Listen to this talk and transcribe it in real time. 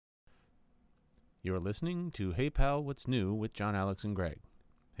You're listening to Hey Pal, What's New with John, Alex, and Greg.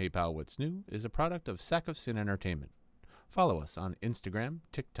 Hey Pal, What's New is a product of Sack of Sin Entertainment. Follow us on Instagram,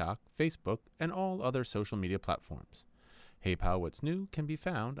 TikTok, Facebook, and all other social media platforms. Hey Pal, What's New can be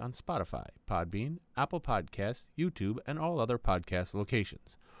found on Spotify, Podbean, Apple Podcasts, YouTube, and all other podcast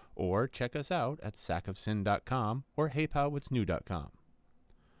locations. Or check us out at sackofsin.com or heypalwhatsnew.com.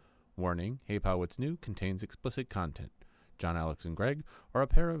 Warning, Hey Pal, What's New contains explicit content. John, Alex, and Greg are a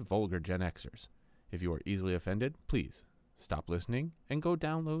pair of vulgar Gen Xers. If you are easily offended, please stop listening and go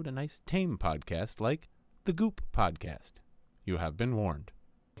download a nice tame podcast like the Goop Podcast. You have been warned.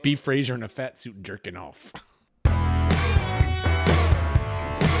 B. Fraser in a fat suit jerking off.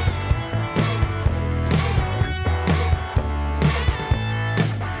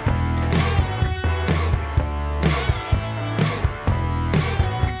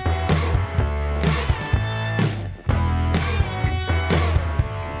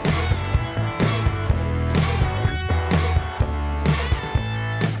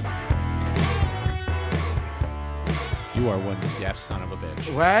 You are one deaf son of a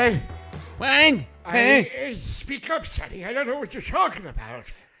bitch. What? Wang! Hey! Hey, speak up, Sonny. I don't know what you're talking about.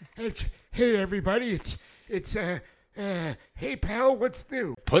 Hey, everybody. It's hey, pal, what's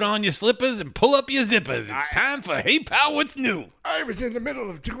new? Put on your slippers and pull up your zippers. It's time for Hey Pal, What's New? I was in the middle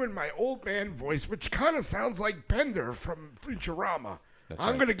of doing my old man voice, which kind of sounds like Bender from Futurama.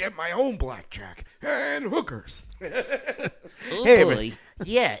 I'm going to get my own blackjack and hookers. Hey, boy.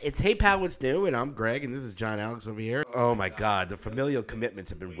 Yeah, it's Hey Pal, What's New? And I'm Greg, and this is JohnAlex over here. Oh, my God. The familial commitments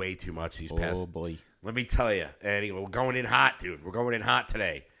have been way too much these past. Oh, boy. Let me tell you. Anyway, we're going in hot, dude. We're going in hot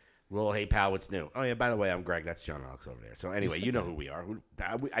today. Little Hey Pal, What's New? Oh, yeah, by the way, I'm Greg. That's JohnAlex over there. So, anyway, you know who we are.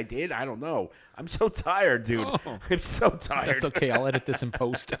 I did? I don't know. I'm so tired, dude. Oh. I'm so tired. That's okay. I'll edit this in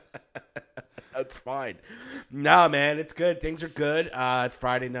post. That's fine. No, man, it's good. Things are good. It's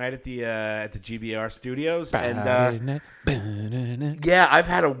Friday night at the GBR studios, and yeah, I've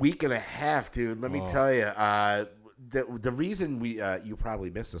had a week and a half, dude. Let me tell you. The reason you probably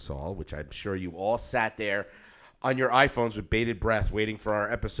missed us all, which I'm sure you all sat there on your iPhones with bated breath, waiting for our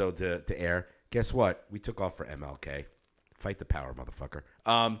episode to air. Guess what? We took off for MLK. Fight the power, motherfucker.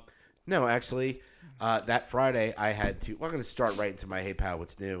 No, actually, that Friday I had to. Well, I'm going to start right into my Hey Pal,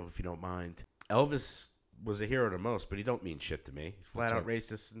 What's New, if you don't mind. Elvis was a hero to most, but he don't mean shit to me. He's flat out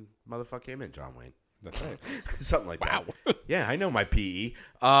racist and motherfucker him in, John Wayne. That's right. Something like Wow. that. Yeah, I know my PE.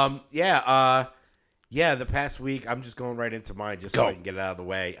 Yeah, the past week, I'm just going right into mine just so I can get it out of the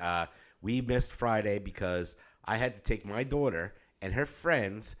way. We missed Friday because I had to take my daughter and her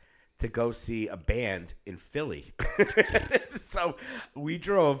friends to go see a band in Philly. So we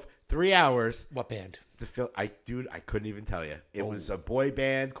drove 3 hours. What band? To Philly. I couldn't even tell you. It was a boy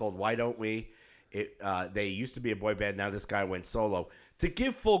band called Why Don't We? They used to be a boy band. Now this guy went solo. To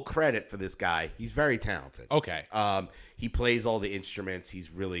give full credit for this guy, he's very talented. Okay. He plays all the instruments. He's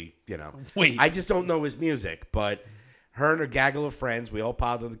really, Wait. I just don't know his music. But her and her gaggle of friends, we all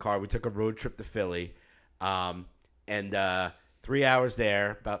piled in the car. We took a road trip to Philly. And 3 hours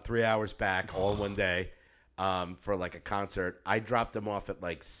there, about 3 hours back, all in one day, for like a concert. I dropped them off at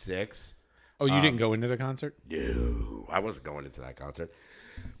like 6. Oh, you didn't go into the concert? No, I wasn't going into that concert.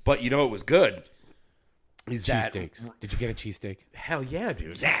 But it was good. Cheesesteaks. Did you get a cheesesteak? Hell yeah,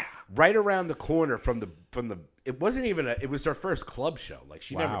 dude. Yeah. Right around the corner from the it wasn't even it was her first club show. Like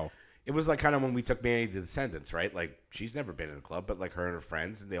she never it was like kind of when we took Manny to Descendants, right? Like she's never been in a club, but like her and her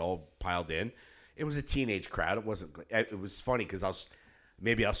friends, and they all piled in. It was a teenage crowd. It was funny because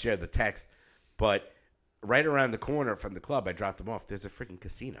I'll share the text, but right around the corner from the club, I dropped them off. There's a freaking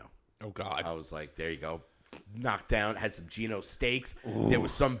casino. Oh God. I was like, there you go. Knocked down, had some Geno steaks. Ooh. There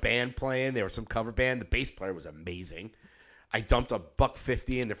was some band playing. There was some cover band. The bass player was amazing. I dumped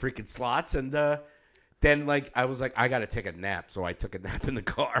 $1.50 in the freaking slots, and then I was like, I gotta take a nap, so I took a nap in the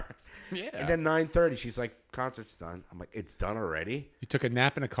car. Yeah. And then 9:30, she's like, concert's done. I'm like, it's done already? You took a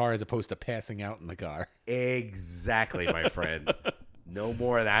nap in a car as opposed to passing out in the car. Exactly, my friend. No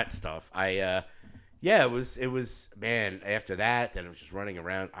more of that stuff. Yeah, it was, man, after that, then it was just running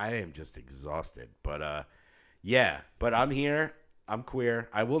around. I am just exhausted. But, yeah, but I'm here. I'm queer.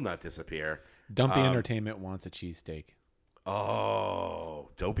 I will not disappear. Dumpy Entertainment wants a cheesesteak.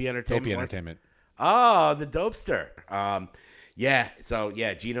 Oh, Dopey Entertainment. Dopey Entertainment. Oh, the Dopester. Yeah, so,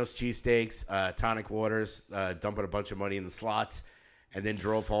 yeah, Geno's cheesesteaks, tonic waters, dumping a bunch of money in the slots, and then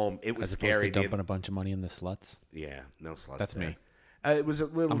drove home. It was scary. Dumping a bunch of money in the sluts? Yeah, no sluts. That's there. me. It was a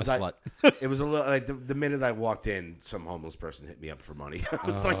little. I'm a slut. It was a little like the minute I walked in, some homeless person hit me up for money. I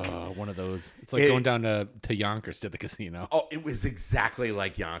was like, one of those. It's like going down to Yonkers to the casino. Oh, it was exactly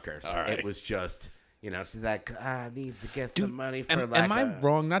like Yonkers. All right. It was just She's like, I need to get Dude, some money for am I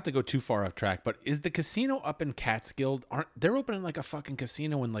wrong? Not to go too far off track, but is the casino up in Catskill? They're opening like a fucking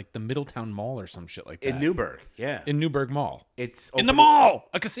casino in like the Middletown Mall or some shit like that? In Newburgh, yeah. In Newburgh Mall. It's in the mall,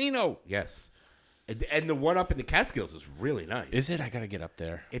 a casino. Yes, and the one up in the Catskills is really nice. Is it? I gotta get up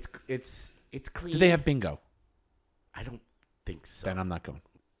there. It's clean. Do they have bingo? I don't think so. Then I'm not going.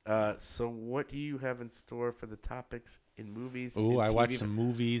 So what do you have in store for the topics in movies? Ooh, I watched some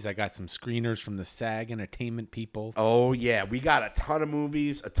movies. I got some screeners from the SAG Entertainment people. Oh yeah, we got a ton of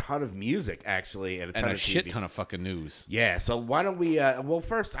movies, a ton of music actually, and a shit ton of fucking news. Yeah, so why don't we? Well,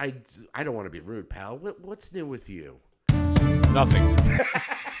 first, I don't want to be rude, pal. What's new with you? Nothing.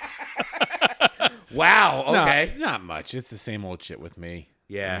 Wow. Okay. No, not much. It's the same old shit with me.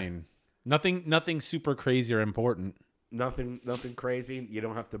 Yeah. I mean, nothing super crazy or important. Nothing crazy. You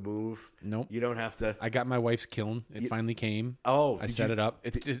don't have to move. Nope. You don't have to. I got my wife's kiln. It finally came. Oh, I set it up.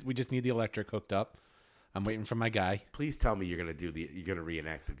 We just need the electric hooked up. I'm waiting for my guy. Please tell me you're gonna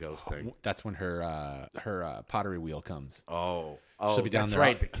reenact the ghost thing. That's when her pottery wheel comes. Oh, she'll be down that's there.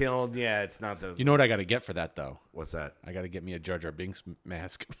 right. The kiln. Yeah, it's not the. You know what I got to get for that though? What's that? I got to get me a Jar Jar Binks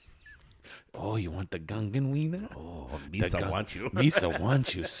mask. Oh, you want the Gungan wiener? Oh, Misa want you. Misa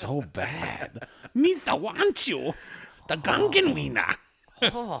wants you so bad. Misa wants you. The Gungan wiener.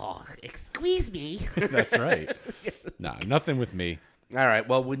 Oh, excuse me. That's right. Nah, nothing with me. All right.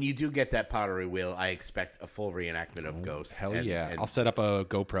 Well, when you do get that pottery wheel, I expect a full reenactment of Ghost. Hell yeah! And I'll set up a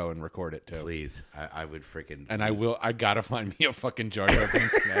GoPro and record it too. Please, I would freaking. And I will. I gotta find me a fucking Jar Jar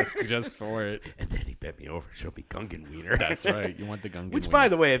Binks mask just for it. And then he bent me over, showed me Gungan wiener. That's right. You want the Gungan? Which, by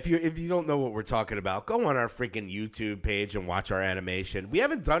the way, if you don't know what we're talking about, go on our freaking YouTube page and watch our animation. We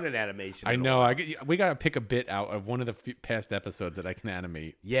haven't done an animation. I know. We gotta pick a bit out of one of the past episodes that I can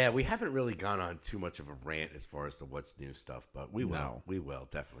animate. Yeah, we haven't really gone on too much of a rant as far as the what's new stuff, but we will. No. We will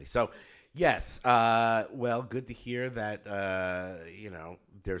definitely. So, yes. Well, good to hear that.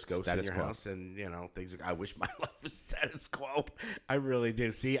 There's ghosts in your house, and things. I wish my life was status quo. I really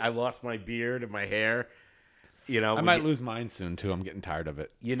do. See, I lost my beard and my hair. I might lose mine soon too. I'm getting tired of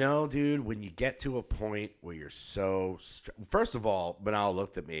it. Dude, when you get to a point where you're so. First of all, Manal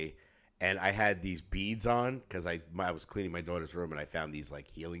looked at me, and I had these beads on because I was cleaning my daughter's room, and I found these like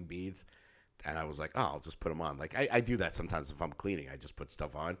healing beads. And I was like, oh, I'll just put them on. Like, I do that sometimes if I'm cleaning. I just put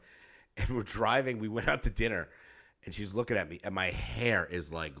stuff on. And we're driving. We went out to dinner. And she's looking at me. And my hair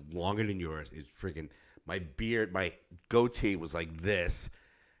is, like, longer than yours. It's freaking – my beard, my goatee was like this.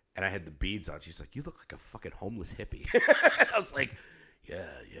 And I had the beads on. She's like, you look like a fucking homeless hippie. I was like, yeah.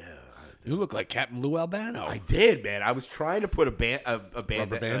 You look like Captain Lou Albano. I did, man. I was trying to put a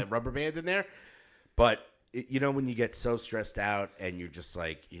rubber band in there. But – when you get so stressed out and you're just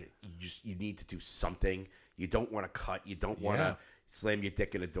like, you need to do something. You don't want to cut. You don't want to slam your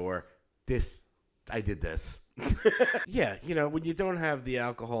dick in a door. I did this. Yeah, when you don't have the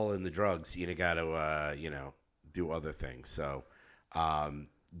alcohol and the drugs, you got to, do other things. So,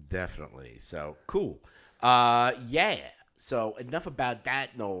 definitely. So, cool. Yeah. So, enough about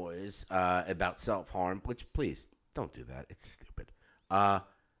that noise about self-harm, which, please, don't do that. It's stupid.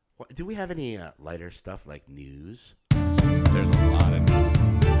 Do we have any lighter stuff like news? There's a lot of news.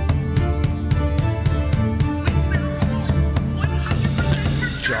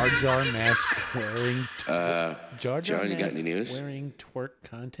 Jar Jar mask wearing. Jar Jar John, you got mask any news? Wearing twerk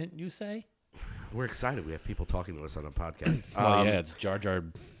content, you say? We're excited. We have people talking to us on a podcast. Yeah, it's Jar Jar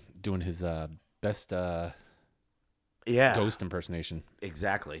doing his best ghost impersonation.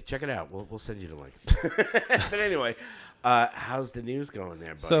 Exactly. Check it out. We'll send you the link. But anyway. How's the news going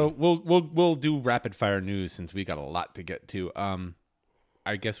there, buddy? So we'll do rapid fire news since we got a lot to get to.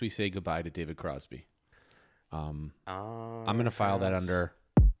 I guess we say goodbye to David Crosby. I'm gonna file that under.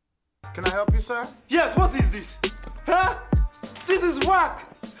 Can I help you, sir? Yes. What is this? Huh? This is whack.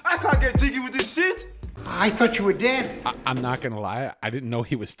 I can't get jiggy with this shit. I thought you were dead. I'm not gonna lie. I didn't know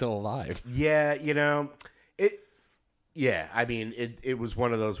he was still alive. Yeah, it. Yeah, I mean, it was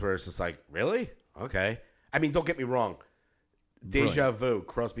one of those where it's just like, really? Okay. I mean, don't get me wrong. Deja Vu,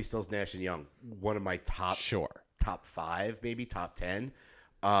 Crosby, Stills, Nash & Young, one of my top 5, maybe top 10.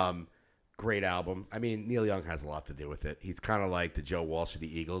 Great album. I mean, Neil Young has a lot to do with it. He's kind of like the Joe Walsh of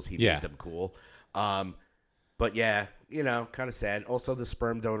the Eagles. He made them cool. But yeah, kind of sad. Also, the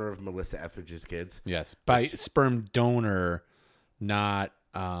sperm donor of Melissa Etheridge's kids. Yes, by sperm donor, not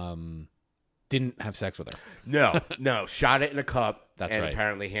didn't have sex with her. No, shot it in a cup. That's and right.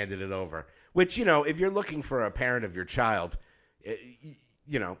 Apparently handed it over. Which, if you're looking for a parent of your child,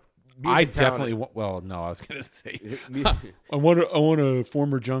 I definitely I was gonna say I want a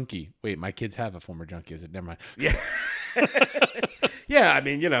former junkie. Wait, my kids have a former junkie. Is it? Never mind. Yeah, yeah. I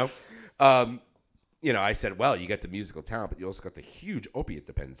mean, I said, well, you got the musical talent, but you also got the huge opiate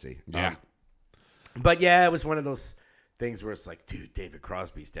dependency. Yeah. But yeah, it was one of those things where it's like, dude, David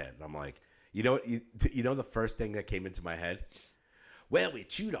Crosby's dead. And I'm like, you know the first thing that came into my head? Well, we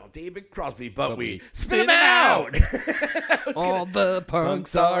chewed on David Crosby, but we spit him out. All the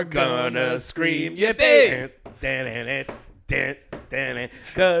punks are gonna scream, yippee!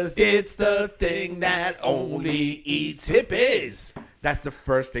 Because it's the thing that only eats hippies. That's the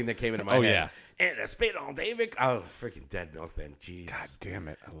first thing that came into my head. Oh, yeah. And I spit on David. Oh, freaking Dead Milkman. Jesus. God damn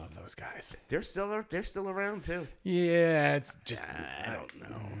it. I love those guys. They're still around, too. Yeah, it's just... I don't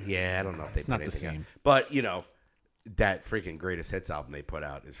know. Yeah, I don't know if they put not the anything same. out. But, that freaking Greatest Hits album they put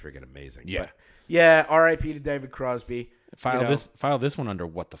out is freaking amazing. Yeah. But, yeah, R.I.P. to David Crosby. File this one under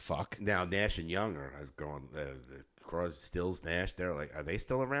what the fuck. Now, Nash and Young are going... Crosby, Stills, Nash, they're like, are they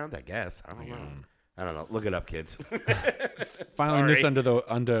still around? I guess. I don't know. Look it up, kids. Filing this under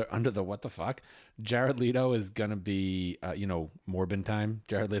the what the fuck. Jared Leto is gonna be Morbin time.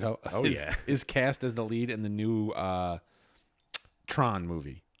 Jared Leto is cast as the lead in the new Tron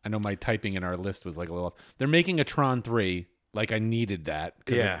movie. I know my typing in our list was like a little off. They're making a Tron 3. Like I needed that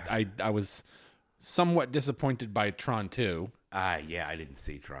because I was somewhat disappointed by Tron 2. I didn't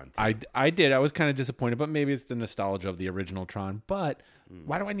see Tron 2. I did. I was kind of disappointed, but maybe it's the nostalgia of the original Tron. But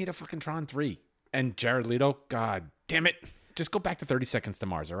why do I need a fucking Tron 3? And Jared Leto, God damn it. Just go back to 30 Seconds to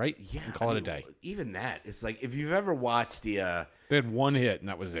Mars, all right? Yeah. And call it a day. Even that. It's like, if you've ever watched the... They had one hit, and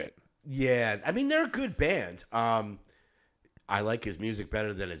that was it. Yeah. I mean, they're a good band. I like his music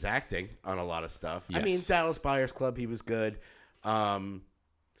better than his acting on a lot of stuff. Yes. I mean, Dallas Buyers Club, he was good. They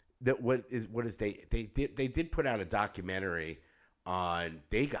did put out a documentary on...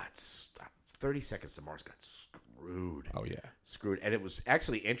 30 Seconds to Mars got screwed. Oh, yeah. Screwed. And it was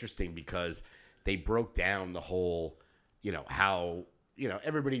actually interesting because... They broke down the whole, how,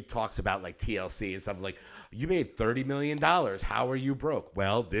 everybody talks about like TLC and stuff like, you made $30 million. How are you broke?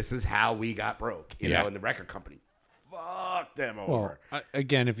 Well, this is how we got broke, and the record company fucked them over. Well,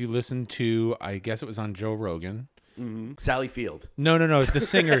 again, if you listen to, I guess it was on Joe Rogan. Mm-hmm. Sally Field. No, the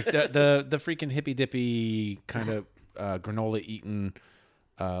singer, the freaking hippy dippy kind of granola eating.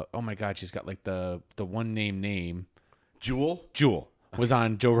 Oh my God, she's got like the one name. Jewel was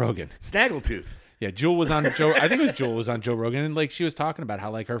on Joe Rogan. Snaggletooth. Yeah, Jewel was on Joe. I think it was Jewel was on Joe Rogan, and like she was talking about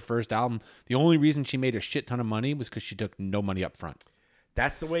how like her first album, the only reason she made a shit ton of money was because she took no money up front.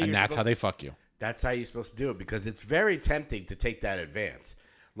 That's the way. And that's how they fuck you. That's how you're supposed to do it because it's very tempting to take that advance.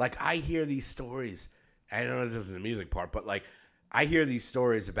 Like I hear these stories. I don't know if this is the music part, but like I hear these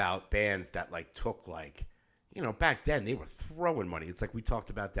stories about bands that like took like, back then they were throwing money. It's like we talked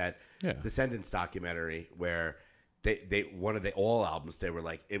about that Descendants documentary where. They one of the All albums, they were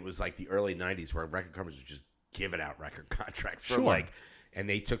like, it was like the early 90s where record companies were just giving out record contracts for and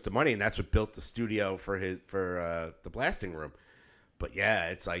they took the money and that's what built the studio for the blasting room. But yeah,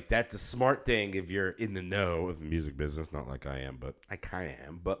 it's like that's the smart thing if you're in the know of the music business, not like I am, but I kind of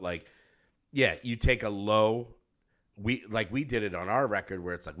am. But like, yeah, you take a low, we did it on our record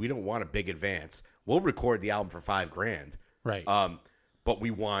where it's like, we don't want a big advance. We'll record the album for $5,000. Right. But we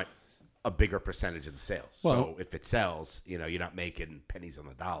want a bigger percentage of the sales. Well, so if it sells, you're not making pennies on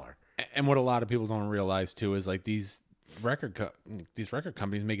the dollar. And what a lot of people don't realize too is like these record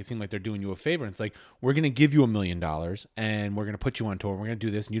companies make it seem like they're doing you a favor. And it's like, we're going to give you $1 million and we're going to put you on tour. We're going to do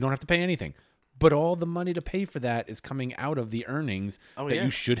this and you don't have to pay anything. But all the money to pay for that is coming out of the earnings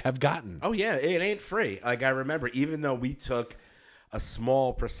you should have gotten. Oh yeah, it ain't free. Like I remember, even though we took a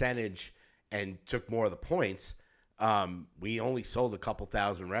small percentage and took more of the points, we only sold a couple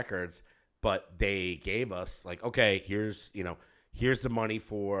thousand records. But they gave us like, okay, here's the money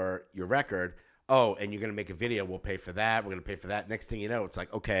for your record. Oh, and you're going to make a video. We'll pay for that. We're going to pay for that. Next thing you know, it's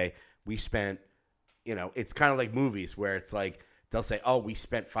like, okay, we spent, it's kind of like movies where it's like, they'll say, oh, we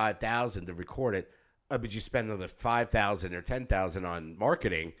spent $5,000 to record it. But you spend another $5,000 or $10,000 on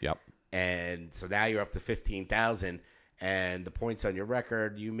marketing. Yep. And so now you're up to $15,000 and the points on your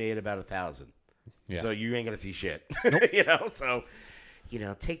record, you made about $1,000. Yeah. So you ain't going to see shit, nope. So...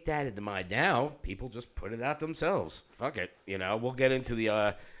 take that into mind now. People just put it out themselves. Fuck it. We'll get into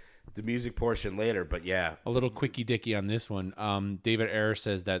the music portion later, but yeah. A little quickie dicky on this one. David Ayer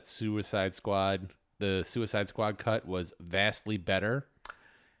says that the Suicide Squad cut was vastly better.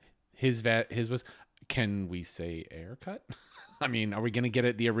 His was, can we say Ayer cut? I mean, are we going to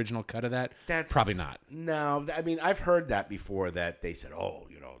get the original cut of that? Probably not. No, I mean, I've heard that before that they said, oh,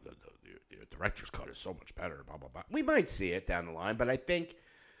 the director's cut is so much better, blah, blah, blah. We might see it down the line, but I think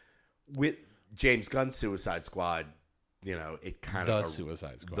with James Gunn's Suicide Squad, it kind of...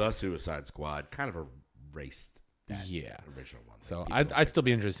 The Suicide Squad kind of erased that original one. So I'd still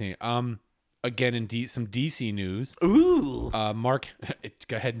be interested. again in some DC news. Ooh. Mark,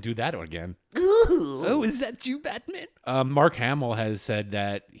 go ahead and do that again. Ooh. Oh, is that you, Batman? Mark Hamill has said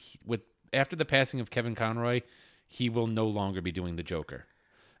that after the passing of Kevin Conroy, he will no longer be doing the Joker.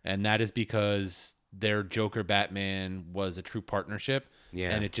 And that is because their Joker Batman was a true partnership.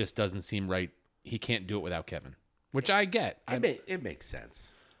 Yeah. And it just doesn't seem right. He can't do it without Kevin, which I get. It makes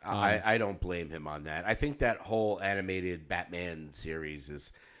sense. I don't blame him on that. I think that whole animated Batman series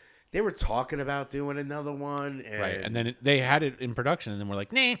is... They were talking about doing another one. And then they had it in production, and then we're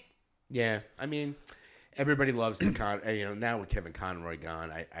like, nah. Yeah, I mean, everybody loves the now with Kevin Conroy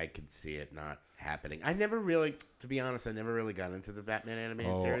gone, I could see it not happening. I never really, to be honest, got into the Batman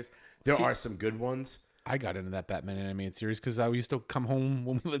animated series. There are some good ones. I got into that Batman animated series because I used to come home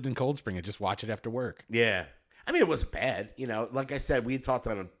when we lived in Cold Spring and just watch it after work. Yeah. I mean, it wasn't bad. Like I said, we had talked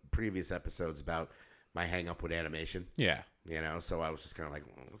on previous episodes about my hang up with animation. Yeah. So I was just kind of like,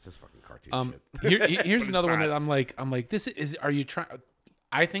 what's this fucking cartoon shit? Here's another one that I'm like, this is, are you trying?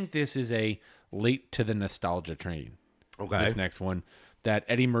 I think this is a late to the nostalgia train. Okay. This next one, that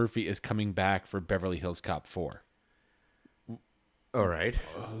Eddie Murphy is coming back for Beverly Hills Cop 4. All right.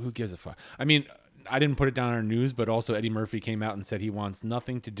 Who gives a fuck? I mean, I didn't put it down on our news, but also Eddie Murphy came out and said he wants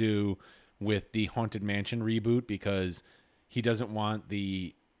nothing to do with the Haunted Mansion reboot because he doesn't want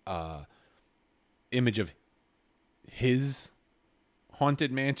the image of his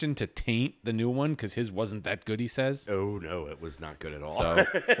Haunted Mansion to taint the new one because his wasn't that good, he says. Oh, no, it was not good at all. So,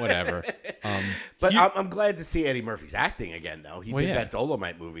 whatever. But I'm glad to see Eddie Murphy's acting again, though. He did that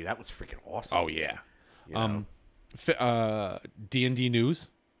Dolomite movie. That was freaking awesome. Oh, yeah. D&D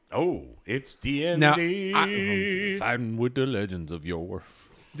news. Oh, it's D&D. Now, fighting with the legends of yore.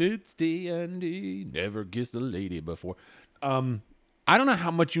 It's D&D. Never kissed a lady before. I don't know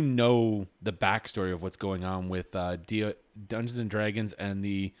how much you know the backstory of what's going on with Dungeons and Dragons and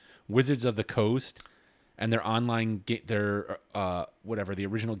the Wizards of the Coast and their online the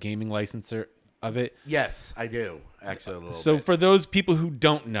original gaming licenser of it. Yes, I do. Actually, a little So bit. for those people who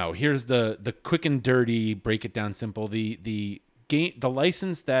don't know, here's the quick and dirty, break it down simple. The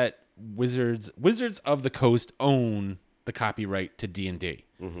license that Wizards of the Coast own the copyright to D&D.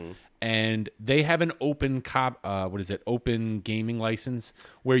 Mm-hmm. And they have an open open gaming license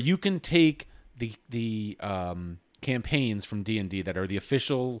where you can take the campaigns from D&D that are the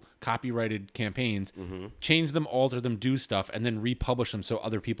official copyrighted campaigns, change them, alter them, do stuff, and then republish them so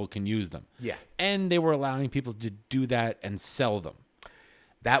other people can use them. Yeah. And they were allowing people to do that and sell them.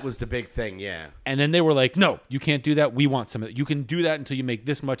 That was the big thing, yeah. And then they were like, no, you can't do that. We want some of it. You can do that until you make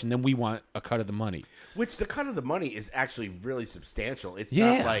this much, and then we want a cut of the money. Which the cut of the money is actually really substantial. It's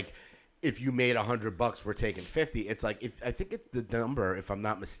not like if you made $100, we're taking 50. It's like the number, if I'm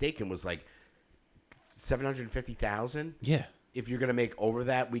not mistaken, was like $750,000. Yeah. If you're gonna make over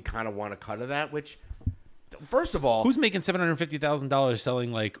that, we kind of want a cut of that. Which, first of all, who's making $750,000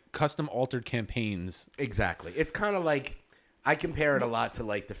 selling like custom altered campaigns? Exactly. It's kind of like I compare it a lot to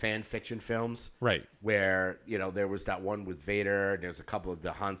like the fan fiction films, right? Where there was that one with Vader. And there's a couple of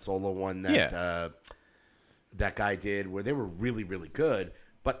the Han Solo one that that guy did where they were really, really good.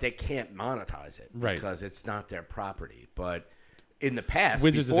 But they can't monetize it because it's not their property. But in the past,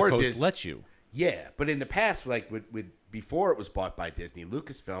 Wizards of the Coast let you. Yeah, but in the past, like with before it was bought by Disney,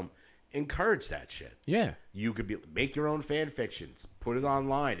 Lucasfilm encouraged that shit. Yeah, you could make your own fan fictions, put it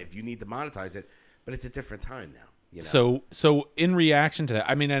online if you need to monetize it. But it's a different time now. So in reaction to that,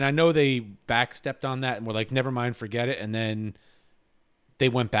 I mean, and I know they backstepped on that and were like, never mind, forget it, and then they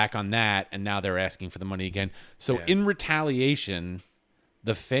went back on that, and now they're asking for the money again. So in retaliation,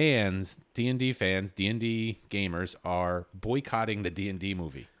 the fans, D&D gamers, are boycotting the D&D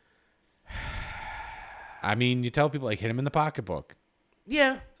movie. I mean, you tell people, like, hit them in the pocketbook.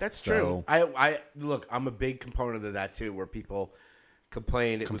 Yeah, that's true. I look, I'm a big component of that, too, where people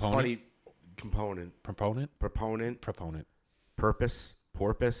complain. It was funny. Proponent. Purpose.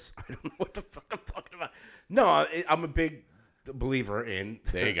 Porpoise. I don't know what the fuck I'm talking about. No, I'm a big believer in.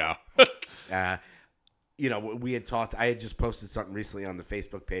 There you go. We had talked. I had just posted something recently on the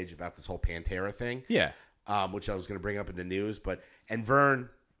Facebook page about this whole Pantera thing. Yeah. Which I was going to bring up in the news, and Vern,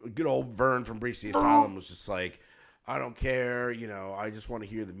 good old Vern from Breach the Asylum, was just like, I don't care. I just want to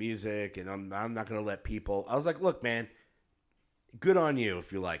hear the music, and I'm not going to let people. I was like, look, man, good on you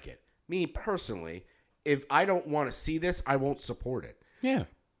if you like it. Me personally, if I don't want to see this, I won't support it. Yeah.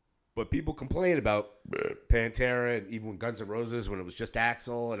 But people complain about Pantera and even Guns N' Roses when it was just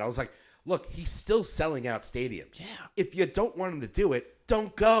Axl. And I was like, look, he's still selling out stadiums. Yeah. If you don't want him to do it,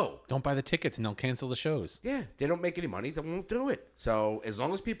 don't go. Don't buy the tickets and they'll cancel the shows. Yeah. They don't make any money. They won't do it. So as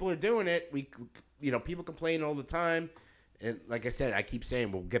long as people are doing it, people complain all the time. And like I said, I keep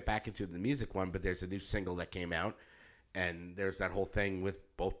saying we'll get back into the music one, but there's a new single that came out, and there's that whole thing with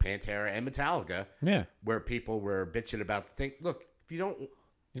both Pantera and Metallica, where people were bitching about the thing. Look, if you don't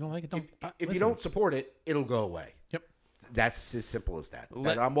like it, don't. If you don't support it, it'll go away. Yep. That's as simple as that.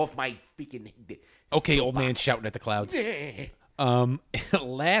 I'm off my freaking. Okay, old man shouting at the clouds.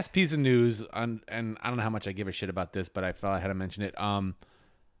 Last piece of news, and I don't know how much I give a shit about this, but I felt I had to mention it.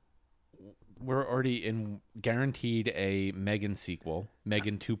 We're already guaranteed a Megan sequel,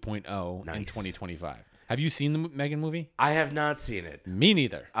 Megan 2.0 in 2025. Have you seen the Megan movie? I have not seen it. Me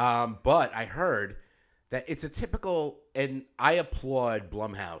neither. But I heard that it's a typical, and I applaud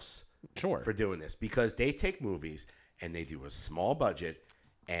Blumhouse for doing this, because they take movies and they do a small budget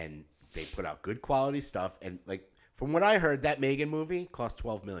and they put out good quality stuff. And like from what I heard, that Megan movie cost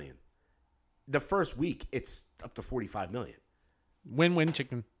 $12 million. The first week, it's up to $45 million. Win-win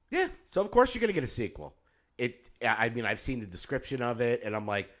chicken. Yeah, so of course you're gonna get a sequel. I mean, I've seen the description of it, and I'm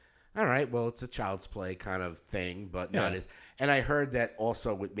like, all right, well, it's a Child's Play kind of thing, but not as. And I heard that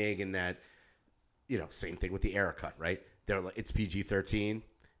also with Megan that, same thing with the era cut, right? They're like, it's PG-13.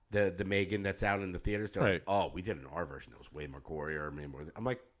 The Megan that's out in the theaters, they're like, oh, we did an R version that was way more gory or more. I'm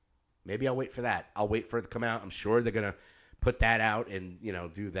like, maybe I'll wait for that. I'll wait for it to come out. I'm sure they're gonna put that out and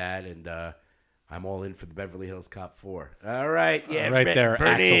do that and. I'm all in for the Beverly Hills Cop 4. All right. Yeah. Right there,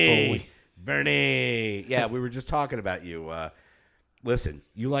 Axel Foley. Bernie. Yeah, we were just talking about you. Listen,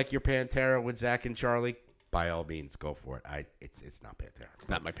 you like your Pantera with Zach and Charlie? By all means, go for it. It's not Pantera. It's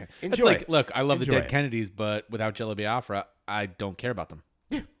not my Pantera. Enjoy it's like, it. look, I love Enjoy the Dead it. Kennedys, but without Jello Biafra, I don't care about them.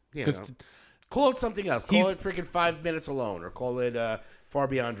 Yeah. Call it something else. Call it freaking 5 Minutes Alone, or call it Far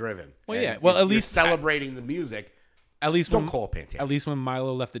Beyond Driven. Well, And well, at you're least celebrating the music. At least don't call it Pantera. At least when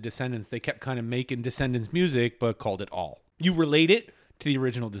Milo left the Descendants, they kept kind of making Descendants music, but called it All. You relate it to the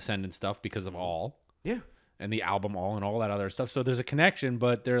original Descendants stuff because of All. Yeah. And the album All and all that other stuff. So there's a connection,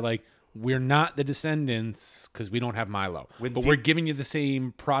 but they're like, we're not the Descendants because we don't have Milo. But we're giving you the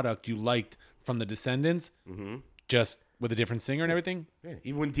same product you liked from the Descendants, just with a different singer and everything. Yeah.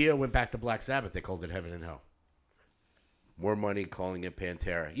 Even when Dio went back to Black Sabbath, they called it Heaven and Hell. More money calling it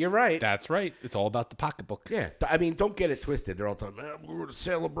Pantera. You're right. That's right. It's all about the pocketbook. Yeah. I mean, don't get it twisted. They're all talking, we're going to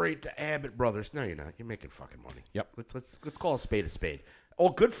celebrate the Abbott brothers. No, you're not. You're making fucking money. Yep. Let's call a spade a spade. Oh,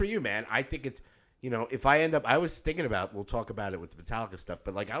 good for you, man. I think it's, if I end up, I was thinking about, we'll talk about it with the Metallica stuff,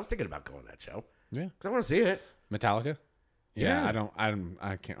 but like I was thinking about going to that show. Yeah. Because I want to see it. Metallica? Yeah.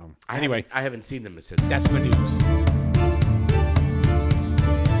 I can't. Anyway. I haven't seen them since. That's my news.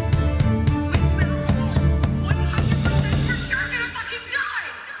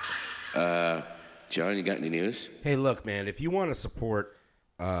 John, you got any news? Hey, look, man, if you want to support,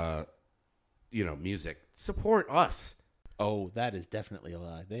 music, support us. Oh, that is definitely a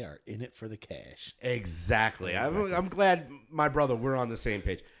lie. They are in it for the cash. Exactly. I'm glad, my brother, we're on the same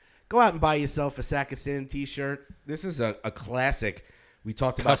page. Go out and buy yourself a Sack of Sin t-shirt. This is a classic. We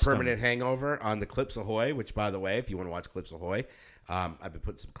talked about Permanent Hangover on the Clips Ahoy, which, by the way, if you want to watch Clips Ahoy, I've been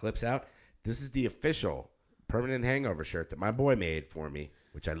putting some clips out. This is the official Permanent Hangover shirt that my boy made for me,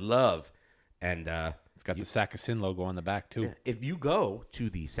 which I love. And it's got the Sack of Sin logo on the back, too. Yeah, if you go to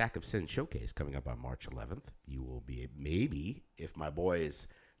the Sack of Sin showcase coming up on March 11th, you will be, maybe, if my boy is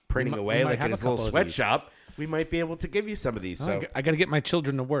printing away like in his little sweatshop, we might be able to give you some of these. So I got to get my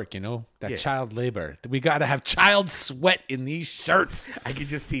children to work, that child labor. We got to have child sweat in these shirts. I could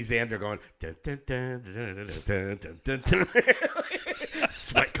just see Xander going, dun, dun, dun, dun, dun, dun, dun, dun.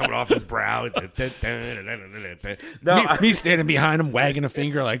 Sweat coming off his brow. Me standing behind him, wagging a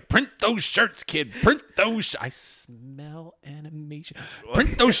finger like, print those shirts, kid. Print those. I smell animation.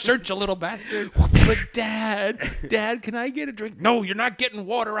 Print those shirts, you little bastard. But Dad, can I get a drink? No, you're not getting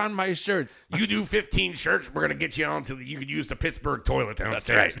water on my shirts. You do 15 shirts, we're going to get you on to you could use the Pittsburgh toilet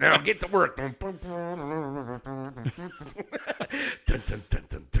downstairs. That's right. Now get to work. Mine's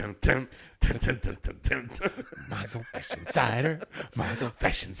old fashioned cider. Mine's old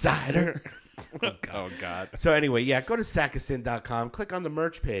fashioned cider. Oh, God. So anyway, go to sackofsin.com, click on the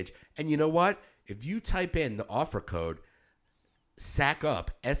merch page, and you know what? If you type in the offer code SACKUP,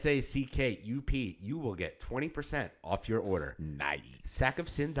 SACKUP, you will get 20% off your order. Nice.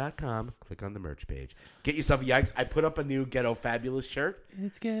 Sackofsin.com, click on the merch page. Get yourself a Yikes. I put up a new Ghetto Fabulous shirt.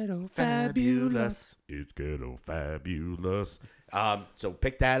 It's Ghetto Fabulous. It's Ghetto Fabulous. So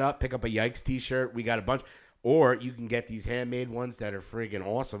pick that up. Pick up a Yikes t-shirt. We got a bunch. Or you can get these handmade ones that are friggin'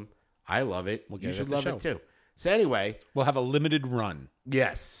 awesome. I love it. You should love it too. So anyway. We'll have a limited run.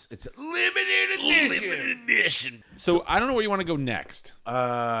 Yes. It's a limited edition. So I don't know where you want to go next.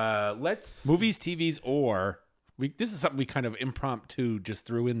 Let's. Movies, TVs, or. This is something we kind of impromptu just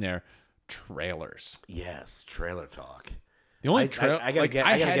threw in there. Trailers. Yes. Trailer talk. The only I gotta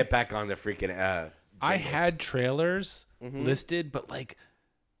get back on the freaking. I had trailers listed, but like,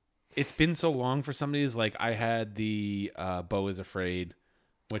 it's been so long for some of these. Like, I had the Beau is Afraid,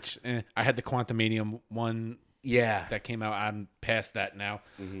 which I had the Quantumanium one. Yeah, that came out. I'm past that now.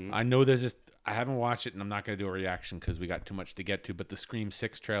 I know there's just I haven't watched it, and I'm not going to do a reaction because we got too much to get to. But the Scream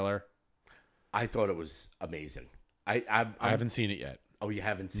 6 trailer, I thought it was amazing. I haven't seen it yet. Oh, you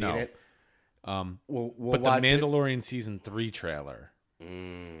haven't seen it? We'll but the Mandalorian Season 3 trailer,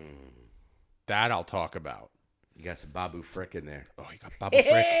 that I'll talk about. You got some Babu Frick in there. Oh, you got Babu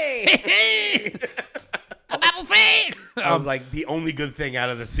Frick. Babu Frick! That was like the only good thing out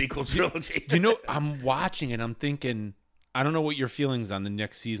of the sequel trilogy. You know, I'm watching and I'm thinking, I don't know what your feelings on the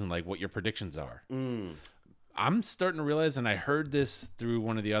next season, like what your predictions are. I'm starting to realize, and I heard this through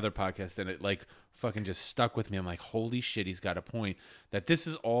one of the other podcasts, and it like fucking just stuck with me. I'm like, holy shit, he's got a point. That this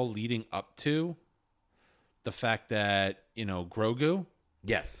is all leading up to the fact that, you know, Grogu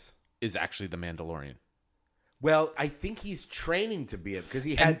is actually the Mandalorian. Well, I think he's training to be it because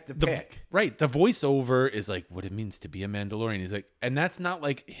he had to pick. Right. The voiceover is like what it means to be a Mandalorian. He's like, and that's not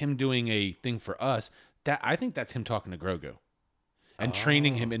like him doing a thing for us. That I think that's him talking to Grogu and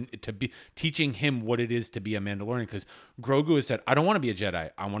training him and to be teaching him what it is to be a Mandalorian. Because Grogu has said, I don't want to be a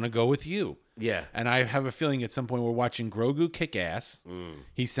Jedi. I want to go with you. Yeah. And I have a feeling at some point we're watching Grogu kick ass.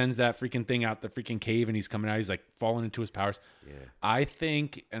 He sends that freaking thing out the freaking cave and he's coming out. He's like falling into his powers. Yeah. I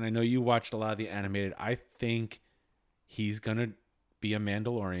think, and I know you watched a lot of the animated, I think he's going to be a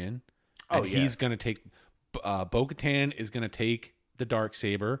Mandalorian. And he's going to take, Bo-Katan is going to take the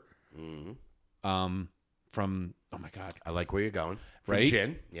Darksaber from, oh my God. I like where you're going. From right?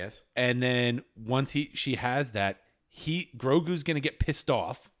 Jin, yes. And then once she has that, Grogu's going to get pissed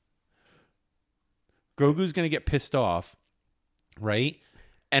off. Right?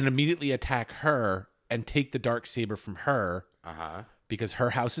 And immediately attack her and take the Darksaber from her. Because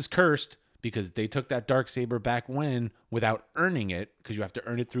her house is cursed because they took that Darksaber back when without earning it, because you have to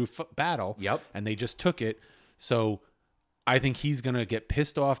earn it through battle. Yep. And they just took it. So I think he's going to get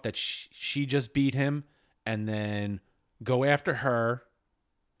pissed off that she just beat him and then go after her,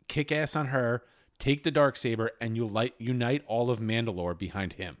 kick ass on her, take the Darksaber, and unite all of Mandalore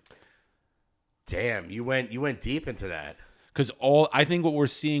behind him. Damn, you went deep into that. Because I think what we're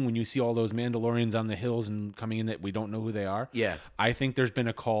seeing when you see all those Mandalorians on the hills and coming in that we don't know who they are. Yeah. I think there's been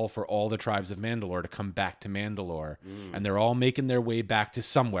a call for all the tribes of Mandalore to come back to Mandalore. And they're all making their way back to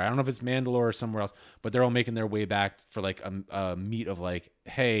somewhere. I don't know if it's Mandalore or somewhere else, but they're all making their way back for like a meet of like,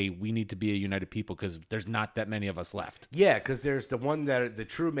 hey, we need to be a united people because there's not that many of us left. Yeah, because there's the one that are the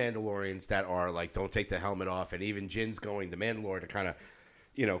true Mandalorians that are like, don't take the helmet off. And even Jin's going to Mandalore to kind of,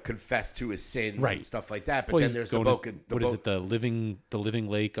 you know, confess to his sins and stuff like that. But then there's the living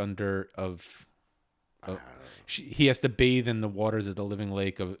lake he has to bathe in the waters of the living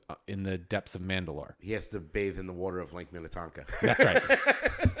lake in the depths of Mandalore. He has to bathe in the water of Lake Minnetonka. That's right.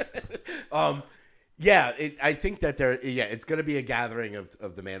 I think that it's going to be a gathering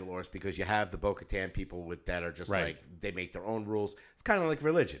of the Mandalores because you have the Bo-Katan people that are just like, they make their own rules. It's kind of like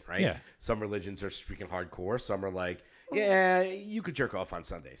religion, right? Yeah. Some religions are freaking hardcore. Some are like, yeah, you could jerk off on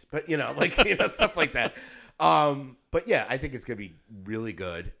Sundays, but stuff like that. But yeah, I think it's going to be really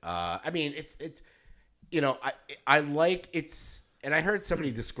good. I mean, it's I like it's, and I heard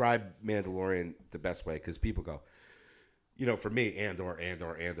somebody describe Mandalorian the best way because people go, for me, Andor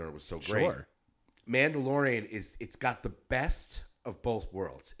was so great. Sure. Mandalorian it's got the best of both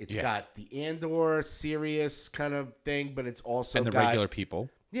worlds. It's got the Andor serious kind of thing, but it's also got regular people.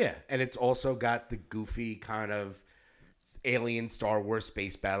 Yeah, and it's also got the goofy kind of alien Star Wars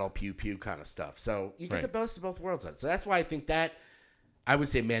space battle pew pew kind of stuff. So you get the best of both worlds on it. So that's why I think that I would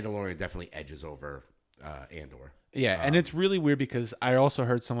say Mandalorian definitely edges over Andor. Yeah, and it's really weird because I also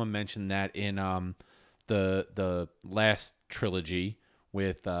heard someone mention that in the last trilogy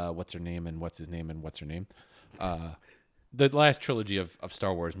with what's her name and what's his name and what's her name. The last trilogy of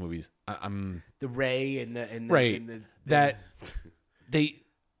Star Wars movies. The Rey and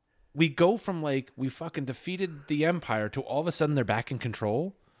we go from like we fucking defeated the Empire to all of a sudden they're back in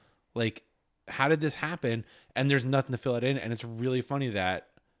control. Like, how did this happen? And there's nothing to fill it in. And it's really funny that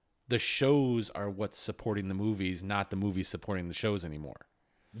the shows are what's supporting the movies, not the movies supporting the shows anymore.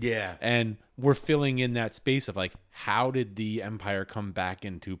 Yeah. And we're filling in that space of like, how did the Empire come back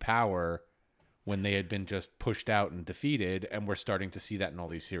into power when they had been just pushed out and defeated? And we're starting to see that in all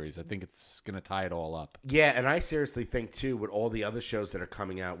these series. I think it's going to tie it all up. Yeah, and I seriously think, too, with all the other shows that are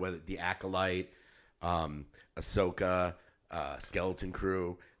coming out, whether The Acolyte, Ahsoka, Skeleton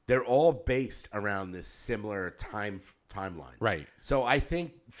Crew, they're all based around this similar timeline. Right. So I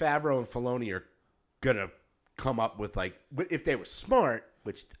think Favreau and Filoni are going to come up with like, if they were smart,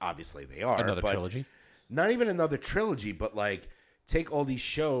 which obviously they are. Another trilogy. Not even another trilogy, but like take all these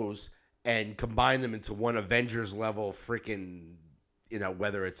shows and combine them into one Avengers level freaking,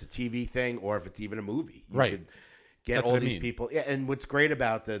 whether it's a TV thing or if it's even a movie. You could get That's all what I these mean. people. Yeah, and what's great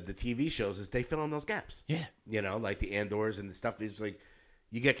about the TV shows is they fill in those gaps. Yeah. Like the Andors and the stuff is like,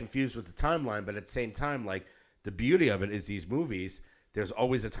 you get confused with the timeline, but at the same time, like the beauty of it is these movies, there's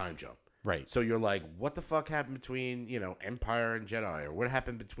always a time jump. Right. So you're like, what the fuck happened between, Empire and Jedi, or what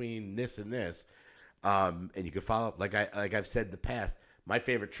happened between this and this? And you can follow up. Like I've said in the past, my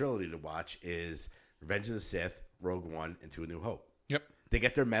favorite trilogy to watch is Revenge of the Sith, Rogue One, and To A New Hope. Yep. They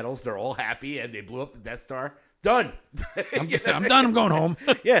get their medals, they're all happy, and they blew up the Death Star. Done. I'm done. I'm going home.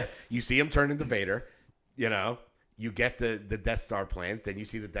 Yeah. You see him turn into Vader, you get the Death Star plans, then you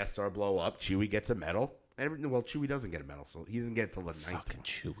see the Death Star blow up. Chewie gets a medal. Well, Chewie doesn't get a medal, so he doesn't get it till the 9th. Fucking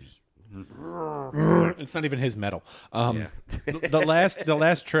Chewie. It's not even his medal. Yeah. the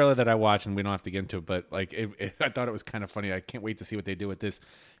last trailer that I watched, and we don't have to get into it, but like I thought it was kind of funny. I can't wait to see what they do with this.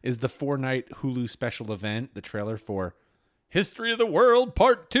 Is the 4-night Hulu special event, the trailer for History of the World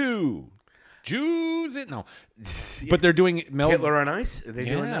Part 2. Jews, no, but they're doing Hitler on Ice. Are they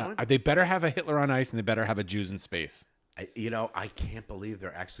doing that one? They better have a Hitler on Ice, and they better have a Jews in space. I can't believe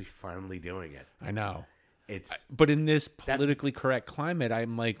they're actually finally doing it. I know. But in this politically correct climate,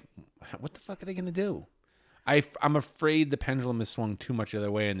 I'm like, what the fuck are they going to do? I'm afraid the pendulum has swung too much the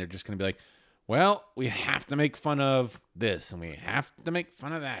other way, and they're just going to be like, well, we have to make fun of this, and we have to make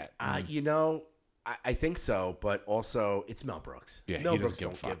fun of that. I think so, but also it's Mel Brooks. Yeah, Mel he Brooks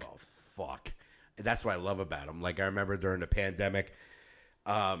doesn't don't give a fuck. And that's what I love about him. Like I remember during the pandemic,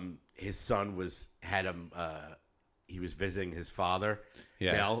 his son had him. He was visiting his father,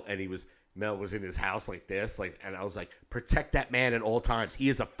 Mel, and Mel was in his house like this, and I was like, protect that man at all times. He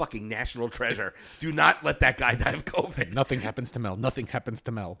is a fucking national treasure. Do not let that guy die of COVID. Nothing happens to Mel. Nothing happens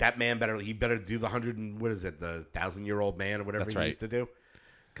to Mel. That man better do the 1,000-year-old man or whatever he used to do.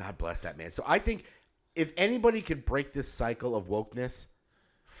 God bless that man. So I think if anybody could break this cycle of wokeness,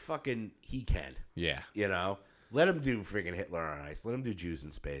 fucking he can. Yeah. Let him do freaking Hitler on Ice. Let him do Jews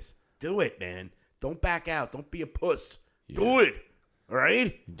in space. Do it, man. Don't back out. Don't be a puss. Yeah. Do it. All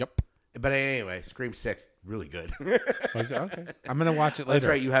right? Yep. But anyway, Scream 6, really good. Okay. I'm going to watch it later. That's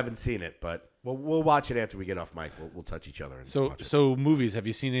right. You haven't seen it, but we'll watch it after we get off mic. We'll touch each other. And watch it. So movies. Have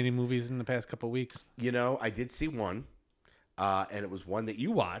you seen any movies in the past couple of weeks? I did see one, and it was one that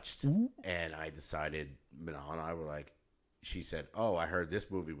you watched, and I decided, Manal and I were like, she said, oh, I heard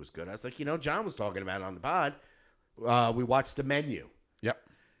this movie was good. I was like, John was talking about it on the pod. We watched The Menu. Yep.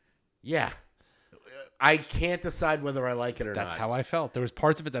 Yeah. I can't decide whether I like it or not. That's how I felt. There was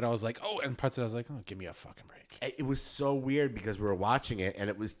parts of it that I was like, oh, and parts that I was like, oh, give me a fucking break. It was so weird because we were watching it, and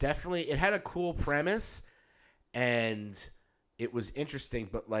it was it had a cool premise, and it was interesting,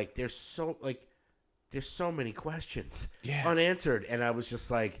 but there's so many questions unanswered, and I was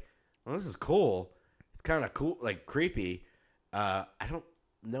just like, well, this is cool. It's kind of cool, creepy. I don't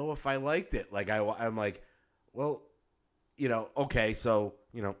know if I liked it. I'm like, well, okay, so,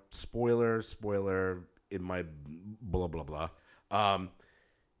 spoiler in my blah, blah, blah.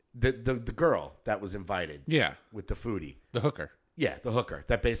 The girl that was invited. Yeah. With the foodie. The hooker. Yeah, the hooker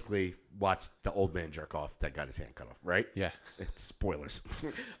that basically watched the old man jerk off that got his hand cut off, right? Yeah. It's spoilers.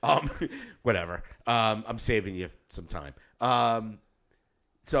 Whatever. I'm saving you some time.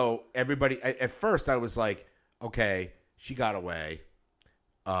 So everybody, at first I was like, okay, she got away.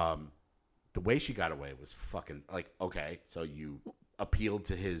 The way she got away was fucking okay, so you appealed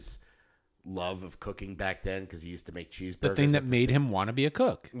to his love of cooking back then because he used to make cheeseburgers. The thing that made him want to be a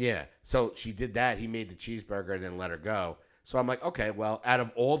cook. Yeah. So she did that. He made the cheeseburger and then let her go. So I'm like, okay, well, out of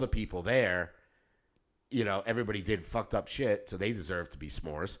all the people there, everybody did fucked up shit, so they deserve to be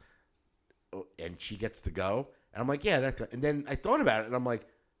s'mores. And she gets to go. And I'm like, yeah, that's good. And then I thought about it, and I'm like,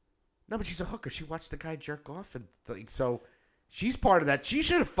 no, but she's a hooker. She watched the guy jerk off. And so she's part of that. She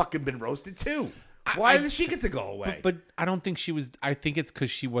should have fucking been roasted, too. Why did she get to go away? But I don't think she was. I think it's because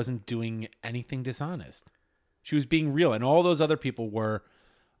she wasn't doing anything dishonest. She was being real, and all those other people were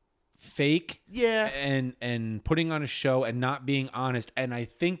fake. Yeah. And putting on a show and not being honest. And I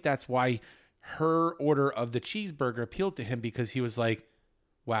think that's why her order of the cheeseburger appealed to him, because he was like,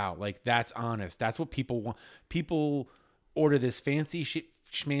 wow, that's honest. That's what people want. People order this fancy shit,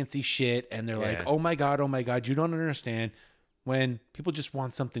 schmancy shit, and they're like, oh my God, you don't understand, when people just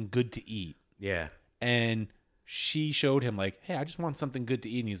want something good to eat. Yeah. And she showed him hey, I just want something good to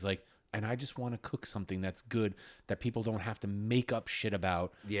eat. And he's like, and I just want to cook something that's good that people don't have to make up shit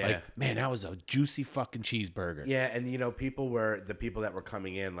about. Yeah. Man, that was a juicy fucking cheeseburger. Yeah. And, the people that were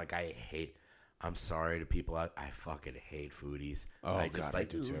coming in, I I'm sorry to people I fucking hate foodies. Oh, I just God, I like,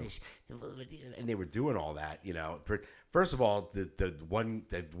 do too. and they were doing all that, First of all, the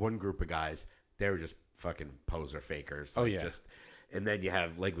one group of guys, they were just fucking poser fakers. Oh, yeah. And then you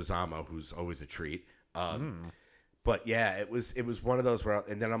have Leguizamo, who's always a treat. But yeah, it was one of those where,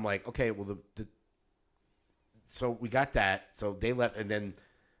 and then I'm like, okay, well so we got that. So they left, and then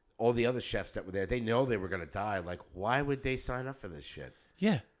all the other chefs that were there, they know they were gonna die. Like, why would they sign up for this shit?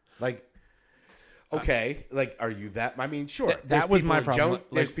 Yeah. Like, okay, are you that? I mean, sure. That was my problem.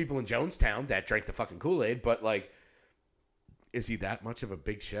 There's people in Jonestown that drank the fucking Kool-Aid, but is he that much of a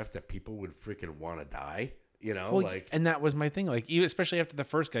big chef that people would freaking want to die? And that was my thing. Especially after the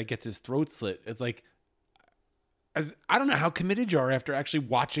first guy gets his throat slit, it's like, as I don't know how committed you are after actually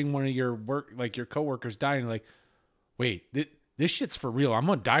watching one of your your coworkers die, and like, wait, this shit's for real. I'm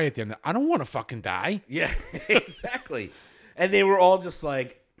gonna die at the end. I don't want to fucking die. Yeah, exactly. And they were all just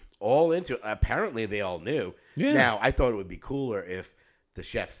all into it. Apparently, they all knew. Yeah. Now, I thought it would be cooler if the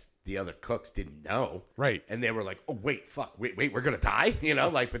chefs, the other cooks, didn't know. Right. And they were like, oh, wait, we're going to die?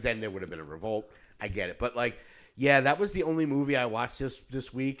 But then there would have been a revolt. I get it. But, yeah, that was the only movie I watched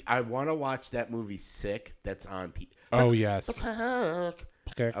this week. I want to watch that movie Sick that's on. Oh, yes.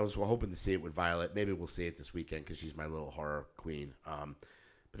 Okay. I was hoping to see it with Violet. Maybe we'll see it this weekend because she's my little horror queen.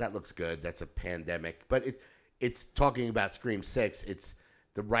 But that looks good. That's a pandemic. But it's talking about Scream 6. It's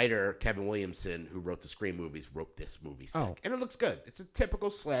the writer, Kevin Williamson, who wrote the Scream movies, wrote this movie, Sick. Oh. And it looks good. It's a typical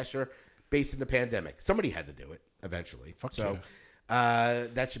slasher based in the pandemic. Somebody had to do it eventually. So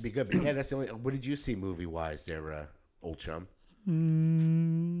that should be good. But yeah, that's the only... What did you see movie-wise there, old chum?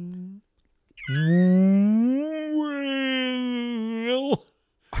 Well,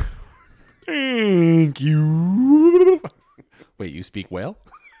 thank you. Wait, you speak whale?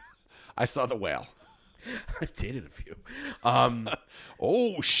 I saw the whale. I've dated a few.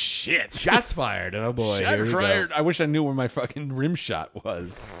 Oh, shit. Shots fired. Oh, boy. Shots fired. I wish I knew where my fucking rim shot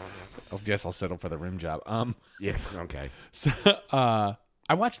was. I guess I'll settle for the rim job. Yeah, okay. So, I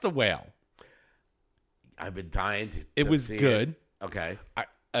watched The Whale. I've been dying to It was see good. It. Okay.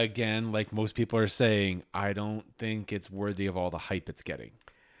 Again, like most people are saying, I don't think it's worthy of all the hype it's getting.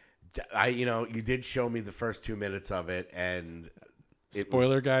 You did show me the first 2 minutes of it, and...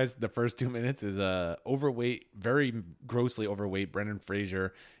 Spoiler, guys, the first 2 minutes is overweight, very grossly overweight Brendan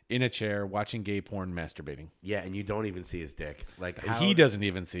Fraser in a chair watching gay porn masturbating. Yeah, and you don't even see his dick. He doesn't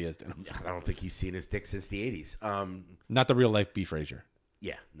even see his dick. I don't think he's seen his dick since the 80s. Not the real life B. Fraser.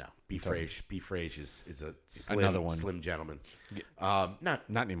 Yeah, no. B. Frage is a another one. Slim gentleman. Not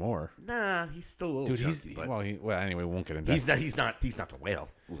anymore. Nah, he's still a little chunky, but anyway, we won't get into that. He's not the whale,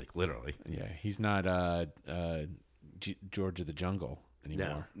 literally. Yeah, he's not George of the Jungle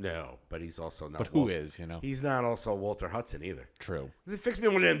anymore. No, but he's also not. But who is, He's not also Walter Hudson either. True. Fix me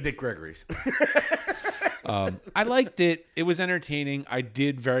one of them Dick Gregory's. I liked it. It was entertaining. I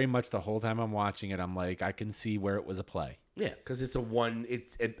did very much the whole time I'm watching it. I'm like, I can see where it was a play. Yeah, because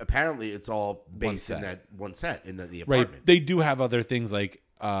apparently it's all based in that one set in the apartment. Right. They do have other things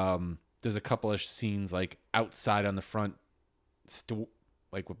there's a couple of scenes outside on the front,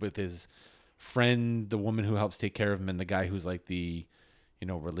 with his friend, the woman who helps take care of him, and the guy who's the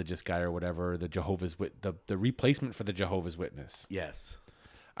religious guy or whatever, the Jehovah's the replacement for the Jehovah's Witness. Yes.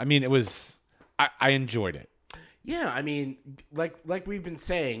 I mean, it was I enjoyed it. Yeah, I mean, like we've been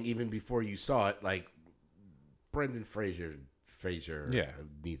saying even before you saw it, Brendan Fraser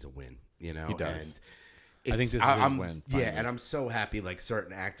needs a win, He does. And I think this is his win. Yeah, and I'm so happy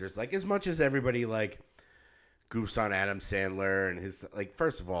certain actors, as much as everybody goofs on Adam Sandler and his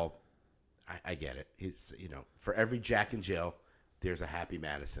first of all, I get it. It's for every Jack and Jill, there's a Happy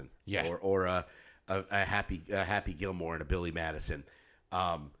Madison, or a Happy Gilmore and a Billy Madison.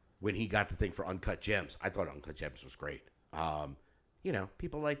 When he got the thing for Uncut Gems, I thought Uncut Gems was great.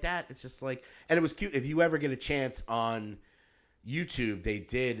 People like that. It's just and it was cute. If you ever get a chance on YouTube, they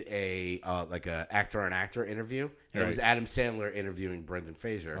did a actor on actor interview, and it was Adam Sandler interviewing Brendan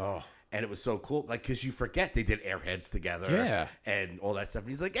Fraser. Oh. And it was so cool, because you forget they did Airheads together, and all that stuff. And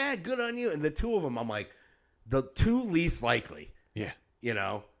he's like, "Yeah, good on you." And the two of them, I'm like, the two least likely. Yeah,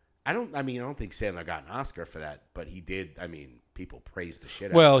 I don't think Sandler got an Oscar for that, but he did. I mean, people praised the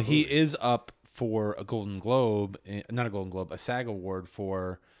shit out. Well, of the he movie. is up for a Golden Globe, not a Golden Globe, a SAG award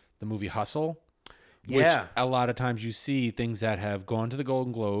for the movie Hustle. Yeah, which a lot of times you see things that have gone to the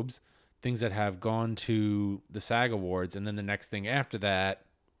Golden Globes, things that have gone to the SAG awards, and then the next thing after that.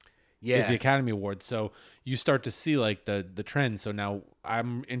 Yeah. Is the Academy Award. So you start to see the trend. So now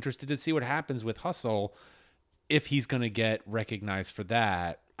I'm interested to see what happens with Hustle if he's going to get recognized for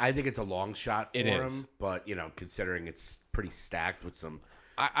that. I think it's a long shot for it him, is. but considering it's pretty stacked with some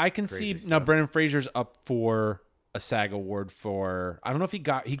I can see Crazy now. stuff. Brendan Fraser's up for a SAG award for. I don't know if he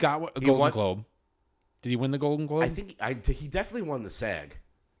got a Golden won- Globe. Did he win the Golden Globe? I think he definitely won the SAG.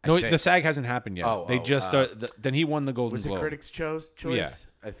 No, I think. the SAG hasn't happened yet. Then he won the Golden Was Globe. it Critics' Choice? Yeah.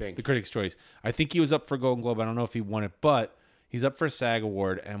 I think. The Critics' Choice. I think he was up for Golden Globe. I don't know if he won it, but he's up for a SAG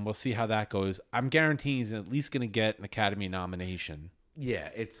award, and we'll see how that goes. I'm guaranteeing he's at least going to get an Academy nomination. Yeah,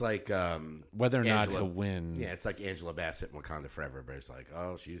 it's like Whether or not he'll win. Yeah, it's like Angela Bassett in Wakanda Forever, but it's like,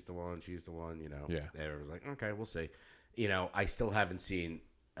 oh, she's the one, you know. Yeah. It was like, okay, we'll see. You know, I still haven't seen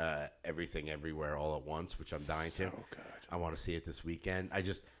Everything Everywhere All at Once, which I'm dying to. Good. I want to see it this weekend.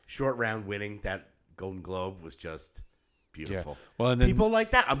 Short round winning that Golden Globe was just beautiful. Yeah. Well, and then, people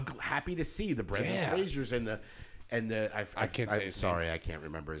like that. I'm happy to see the Brendan Yeah. Frasers and the I can't say I'm his sorry, I can't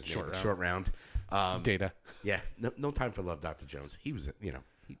remember his name. Round. Short round. Data. Yeah, no time for love, Dr. Jones. He was, you know,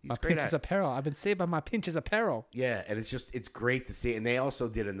 he's My great Pinch's apparel. I've been saved by my Pinch's apparel. Yeah, and it's great to see. And they also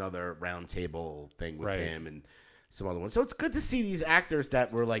did another round table thing with him and some other ones. So it's good to see these actors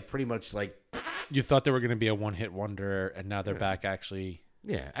that were like pretty much like. You thought they were going to be a one-hit wonder, and now they're back actually.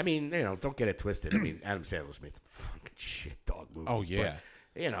 Yeah, I mean, you know, don't get it twisted. I mean, Adam Sandler's made some fucking shit dog movies. Oh yeah.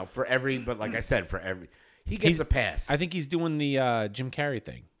 But, you know, but like I said, he gets a pass. I think he's doing the Jim Carrey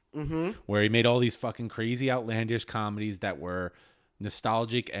thing, where he made all these fucking crazy, outlandish comedies that were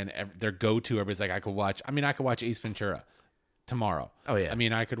nostalgic and their go-to. Everybody's like, I could watch Ace Ventura tomorrow. Oh yeah. I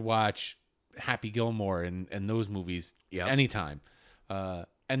mean, I could watch Happy Gilmore and those movies anytime.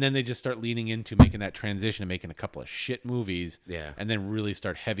 And then they just start leaning into making that transition and making a couple of shit movies. Yeah. And then really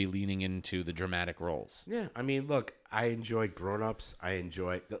start heavy leaning into the dramatic roles. Yeah. I mean, look, I enjoyed Grown Ups.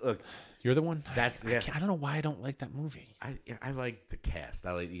 Look. You're the one. I don't know why I don't like that movie. I like the cast.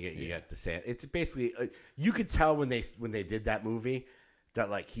 I like you got the sand. It's basically you could tell when they did that movie that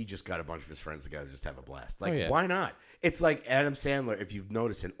like he just got a bunch of his friends together to just have a blast. Like why not? It's like Adam Sandler. If you've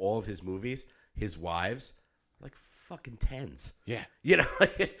noticed in all of his movies, his wives like fucking tens. Yeah. You know,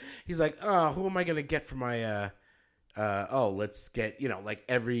 he's like, oh, who am I gonna get for my? Let's get like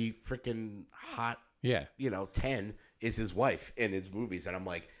every freaking hot 10 is his wife in his movies, and I'm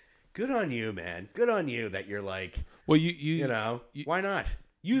like. Good on you, man. Good on you that you're like. Well, you why not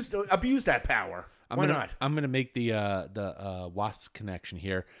abuse that power? Why not? I'm gonna make the Wasp connection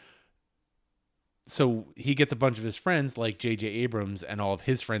here. So he gets a bunch of his friends, like J.J. Abrams, and all of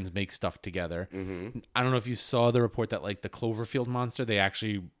his friends make stuff together. Mm-hmm. I don't know if you saw the report that like the Cloverfield monster, they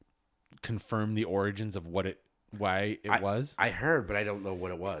actually confirmed the origins of why it was. I heard, but I don't know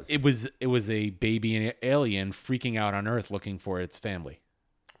what it was. It was a baby alien freaking out on Earth looking for its family.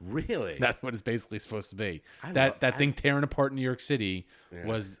 Really? That's what it's basically supposed to be. That thing tearing apart in New York City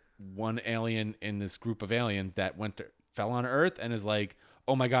was one alien in this group of aliens that fell on Earth and is like,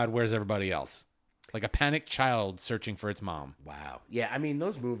 oh my God, where's everybody else? Like a panicked child searching for its mom. Wow. Yeah, I mean,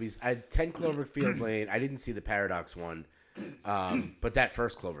 those movies, 10 Cloverfield Lane, I didn't see the Paradox one, but that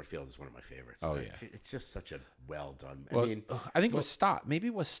first Cloverfield is one of my favorites. Oh, yeah. It's just such a well done. I think it was Stas. Maybe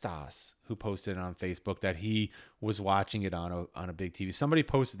it was Stas who posted it on Facebook that he was watching it on a big TV. Somebody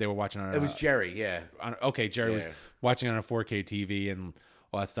posted they were watching on. It was Jerry, yeah. Jerry was watching on a 4K TV and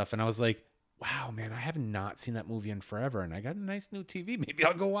all that stuff, and I was like, wow, man, I have not seen that movie in forever, and I got a nice new TV. Maybe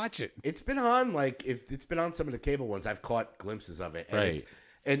I'll go watch it. It's been on, if it's been on some of the cable ones, I've caught glimpses of it. And right.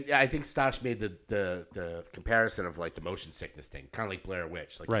 And I think Stash made the comparison of, like, the motion sickness thing, kind of like Blair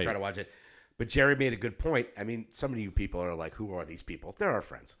Witch. Like, you try to watch it. But Jerry made a good point. I mean, some of you people are like, who are these people? They're our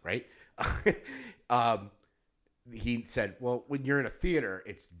friends, right? He said, well, when you're in a theater,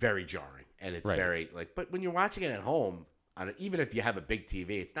 it's very jarring. And it's very, but when you're watching it at home, even if you have a big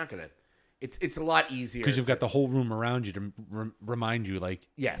TV, it's not going to... It's a lot easier because you've got the whole room around you to remind you, like,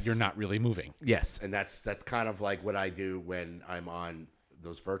 you're not really moving. Yes, and that's kind of like what I do when I'm on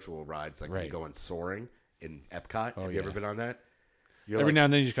those virtual rides, like when you go on Soaring in Epcot. Have you ever been on that? Every now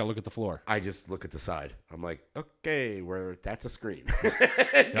and then you just gotta look at the floor. I just look at the side. I'm like, okay, that's a screen,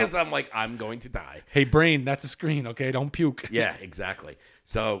 because I'm like, I'm going to die. Hey, brain, that's a screen. Okay, don't puke. Yeah, exactly.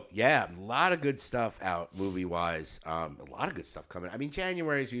 So yeah, a lot of good stuff out movie wise. A lot of good stuff coming. I mean,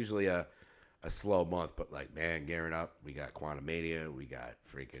 January is usually a slow month, but like, man, gearing up. We got Quantumania. We got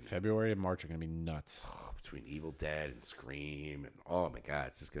freaking February and March are gonna be nuts. Between Evil Dead and Scream, and oh my God,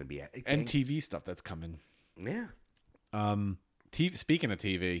 it's just gonna be and TV stuff that's coming. Yeah. Speaking of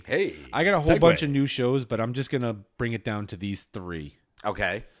TV, hey, I got a whole bunch of new shows, but I'm just gonna bring it down to these three.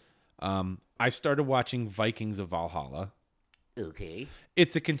 Okay. I started watching Vikings of Valhalla. Okay.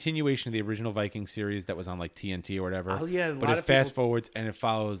 It's a continuation of the original Viking series that was on like TNT or whatever. Oh yeah, but it fast forwards and it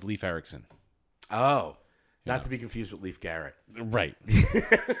follows Leif Erikson. Oh, not to be confused with Leif Garrett. Right.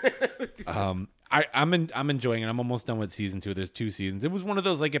 I'm enjoying it. I'm almost done with season 2. There's 2 seasons. It was one of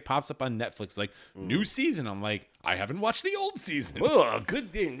those, like, it pops up on Netflix, like, new season. I'm like, I haven't watched the old season. Oh,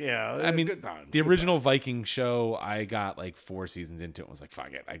 good thing. Yeah, I mean, good times. The original Viking show, I got like 4 seasons into it and was like,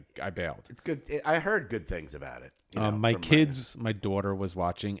 fuck it. I bailed. It's good. I heard good things about it. My daughter was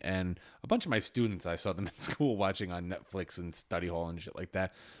watching, and a bunch of my students, I saw them in school watching on Netflix and study hall and shit like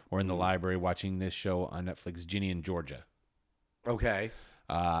that, or in the library watching this show on Netflix, Ginny and Georgia. Okay.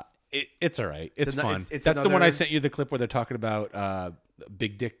 It's all right. It's fun. It's That's the one I sent you the clip where they're talking about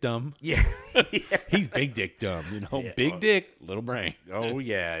Big Dick Dumb. Yeah. He's Big Dick Dumb, you know. Yeah. Big dick, little brain. Oh,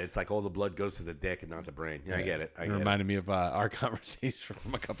 yeah. It's like all the blood goes to the dick and not the brain. Yeah, I get it. It reminded me of our conversation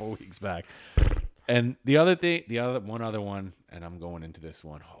from a couple of weeks back. And one other one, and I'm going into this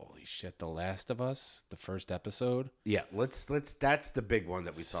one. Holy shit, The Last of Us, the first episode. Yeah, let's that's the big one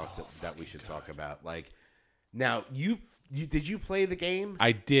that we should talk about. Like, now did you play the game?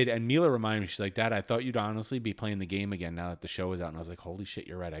 I did, and Mila reminded me. She's like, Dad, I thought you'd honestly be playing the game again now that the show is out. And I was like, holy shit,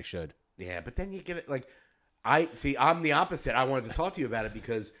 you're right, I should. Yeah, but then you get it. Like, I'm the opposite. I wanted to talk to you about it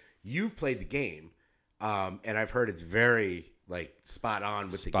because you've played the game, and I've heard it's very, like, spot on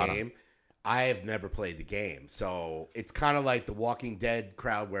with the game. I have never played the game, so it's kind of like the Walking Dead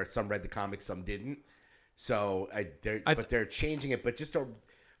crowd where some read the comics, some didn't. So they're changing it, but just from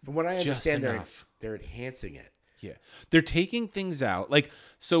what I understand, they're enhancing it. Yeah, they're taking things out. Like,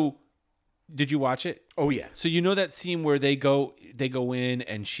 so did you watch it? Oh yeah. So you know that scene where they go in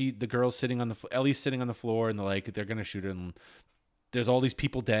and the girl's sitting on Ellie's sitting on the floor and they're gonna shoot her and there's all these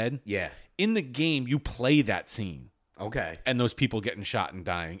people dead. Yeah. In the game, you play that scene. Okay. And those people getting shot and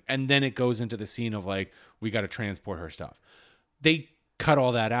dying, and then it goes into the scene of like we got to transport her stuff. They cut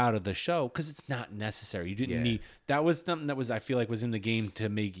all that out of the show because it's not necessary. You didn't need that. Was something that I feel like was in the game to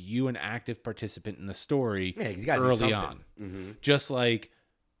make you an active participant in the story early on. Mm-hmm. Just like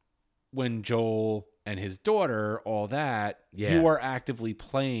when Joel and his daughter, all that, you are actively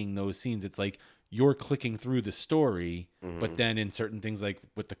playing those scenes. It's like you're clicking through the story, but then in certain things like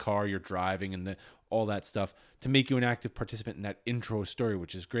with the car you're driving and all that stuff to make you an active participant in that intro story,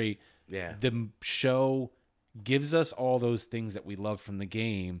 which is great. Yeah. The show gives us all those things that we love from the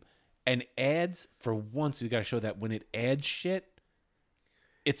game and adds, for once, we got to show that when it adds shit,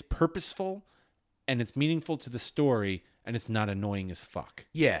 it's purposeful and it's meaningful to the story and it's not annoying as fuck.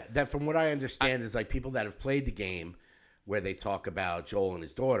 Yeah, that from what I understand is like people that have played the game where they talk about Joel and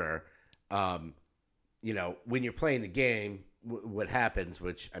his daughter, you know, when you're playing the game, what happens,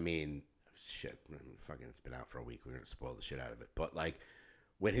 which, I mean, shit, fucking it's been out for a week. We're going to spoil the shit out of it. But like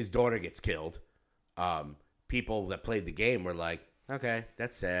when his daughter gets killed, people that played the game were like, okay,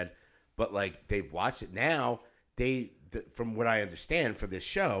 that's sad. But like they've watched it now. From what I understand for this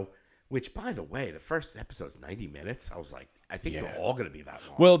show, which by the way, the first episode's 90 minutes. I was like, I think they're all going to be that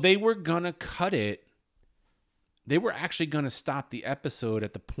long. Well, they were going to cut it. They were actually going to stop the episode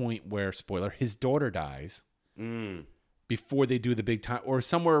at the point where, spoiler, his daughter dies. Before they do the big time, or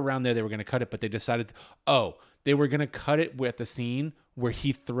somewhere around there, they were going to cut it, but they decided, they were going to cut it with the scene where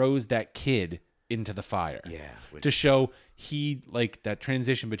he throws that kid into the fire. Yeah. To show that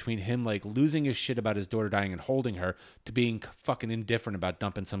transition between him, like, losing his shit about his daughter dying and holding her to being fucking indifferent about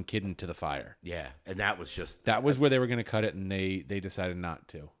dumping some kid into the fire. Yeah. And that was just... That was where they were going to cut it, and they decided not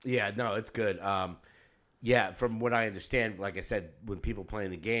to. Yeah, no, it's good. Yeah, from what I understand, like I said, when people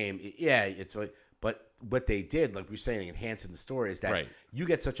playing the game, it's like... But what they did, like we were saying, enhancing the story is that you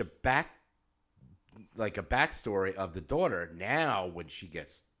get such a backstory of the daughter. Now, when she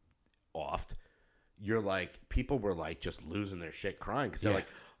gets offed, you're like, people were like just losing their shit crying because they're like,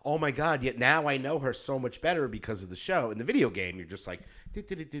 oh my God, yet now I know her so much better because of the show. In the video game, you're just like,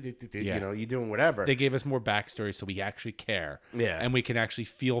 you know, you're doing whatever. They gave us more backstory so we actually care. Yeah. And we can actually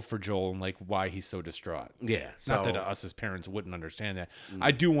feel for Joel and like why he's so distraught. Yeah. Not that us as parents wouldn't understand that.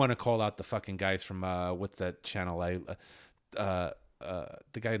 I do want to call out the fucking guys from, what's that channel? The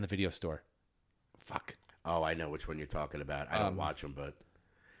guy in the video store. Fuck. Oh, I know which one you're talking about. I don't watch them, but...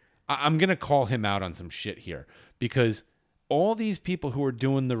 I'm going to call him out on some shit here because all these people who are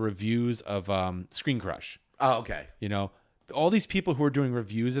doing the reviews of Screen Crush. Oh, okay. You know, all these people who are doing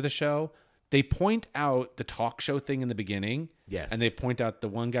reviews of the show, they point out the talk show thing in the beginning. Yes. And they point out the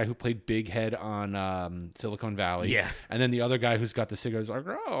one guy who played Big Head on Silicon Valley. Yeah. And then the other guy who's got the cigarettes like,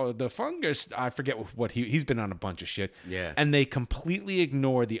 oh, the fungus. I forget what he's been on a bunch of shit. Yeah. And they completely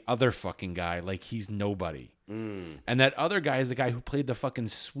ignore the other fucking guy like he's nobody. And that other guy is the guy who played the fucking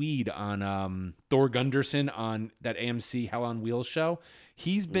Swede on Thor Gunderson on that AMC Hell on Wheels show.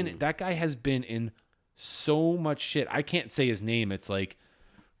 He's been that guy has been in so much shit. I can't say his name. It's like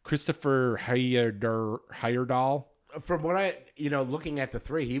Christopher Heyerdahl. from what I, looking at the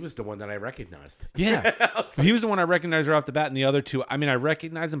three, he was the one that I recognized. Yeah. He was the one I recognized right off the bat, and the other two, I mean, I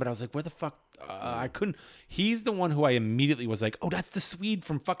recognized him, but I was like, where the fuck? I couldn't. He's the one who I immediately was like, oh, that's the Swede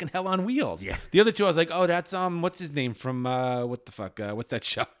from fucking Hell on Wheels. Yeah. The other two, I was like, oh, that's, what's his name from, what the fuck? What's that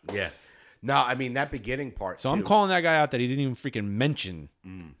show? Yeah. No, I mean, that beginning part, So too. I'm calling that guy out that he didn't even freaking mention.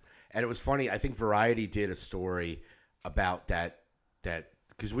 And it was funny. I think Variety did a story about that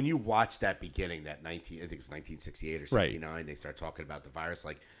because when you watch that beginning, I think it was 1968 or 69, They start talking about the virus,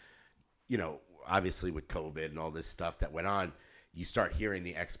 like, obviously with COVID and all this stuff that went on, you start hearing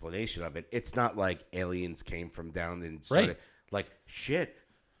the explanation of it. It's not like aliens came from down and started, like, shit,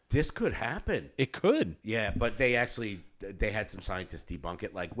 this could happen. It could. Yeah, but they had some scientists debunk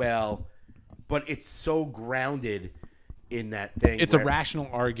it, like, well, but it's so grounded in that thing. It's a rational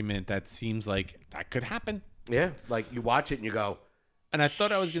argument that seems like that could happen. Yeah, like you watch it and you go. And I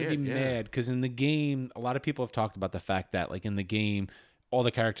thought I was going to be yeah. mad because in the game, a lot of people have talked about the fact that, like, in the game, all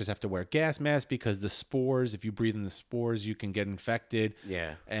the characters have to wear gas masks because the spores, if you breathe in the spores, you can get infected.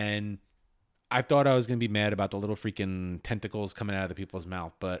 Yeah. And I thought I was going to be mad about the little freaking tentacles coming out of the people's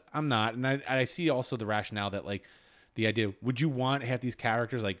mouth, but I'm not. And I see also the rationale that, like, the idea, would you want half these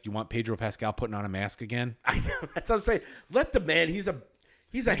characters, like, you want Pedro Pascal putting on a mask again? I know. That's what I'm saying. Let the man, he's a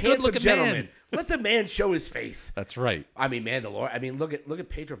handsome gentleman. Man. Let the man show his face. That's right. I mean, Mandalorian. I mean, look at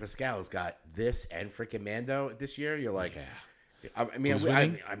Pedro Pascal, who's got this and freaking Mando this year. You're like, I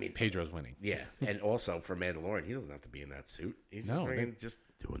mean, Pedro's winning. Yeah, and also for Mandalorian, he doesn't have to be in that suit. He's just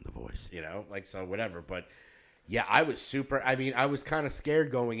doing the voice, like, so whatever. But yeah, I was kind of scared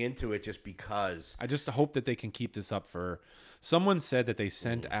going into it just because. I just hope that they can keep this up for. Someone said that they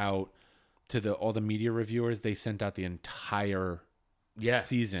sent out to all the media reviewers. They sent out the entire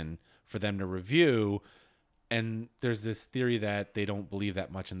season for them to review, and there's this theory that they don't believe that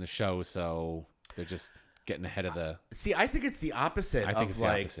much in the show, so they're just getting ahead of the. See, I think it's the opposite.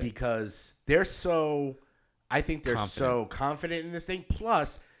 Because they're so. I think they're so confident in this thing.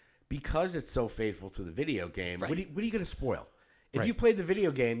 Plus, because it's so faithful to the video game, what are you going to spoil? If you played the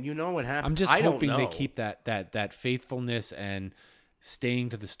video game, you know what happens. I'm just hoping they keep that faithfulness and staying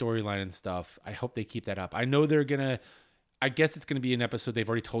to the storyline and stuff. I hope they keep that up. I know they're gonna. I guess it's going to be an episode. They've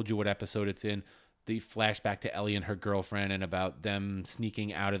already told you what episode it's in. The flashback to Ellie and her girlfriend and about them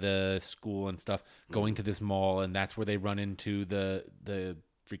sneaking out of the school and stuff, going to this mall, and that's where they run into the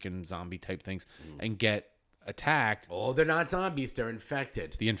freaking zombie type things and get attacked. Oh, they're not zombies. They're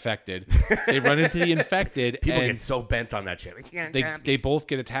infected. The infected. They run into the infected. People get so bent on that shit. They both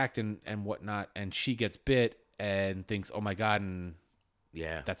get attacked and whatnot, and she gets bit and thinks, oh my God, and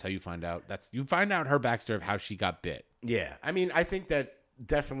that's how you find out. You find out her backstory of how she got bit. Yeah. I mean, I think that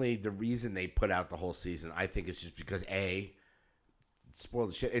definitely the reason they put out the whole season, I think, is just because spoil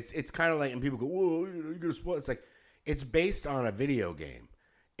the shit. It's kind of like, and people go, whoa, you're gonna spoil. It's like, it's based on a video game.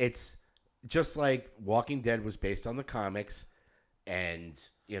 It's just like Walking Dead was based on the comics, and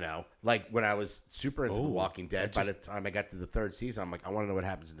like when I was super into The Walking Dead, by the time I got to the third season, I'm like, I want to know what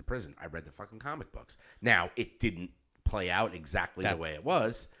happens in the prison. I read the fucking comic books. Now it didn't play out exactly the way it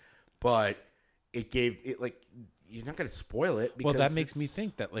was, but it gave it, like, you're not going to spoil it. Because that makes me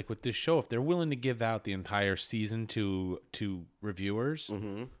think that, like, with this show, if they're willing to give out the entire season to reviewers,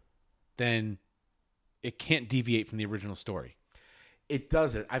 then it can't deviate from the original story. It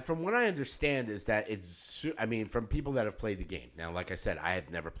doesn't. From what I understand is that from people that have played the game. Now, like I said, I have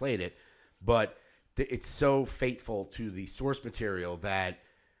never played it, but it's so faithful to the source material that,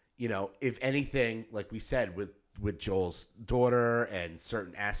 if anything, like we said, with Joel's daughter and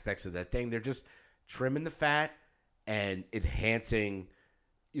certain aspects of that thing, they're just trimming the fat and enhancing,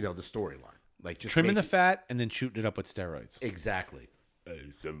 the storyline. Like just trimming the fat and then shooting it up with steroids. Exactly.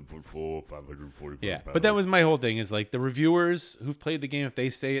 7'4", 545 Yeah, pounds. but that was my whole thing. Is like the reviewers who've played the game, if they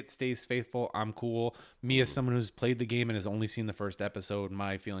say it stays faithful, I'm cool. Me as someone who's played the game and has only seen the first episode,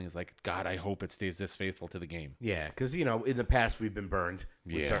 my feeling is like, God, I hope it stays this faithful to the game. Yeah, because in the past we've been burned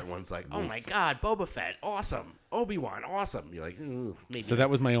with certain ones. Like, oh my God, Boba Fett, awesome. Obi-Wan, awesome. You're like, maybe. So that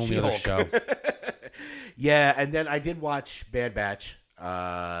was my only other show. Yeah, and then I did watch Bad Batch.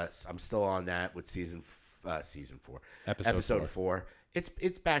 I'm still on that with season 4, episode 4.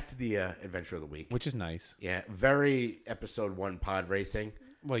 It's back to the adventure of the week, which is nice. Yeah, very episode 1 pod racing.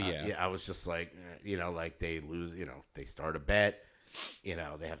 Well, yeah, I was just like, like they lose, they start a bet, they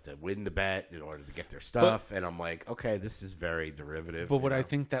have to win the bet in order to get their stuff, and I'm like, okay, this is very derivative. But what I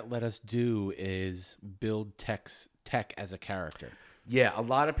think that let us do is build tech as a character. Yeah, a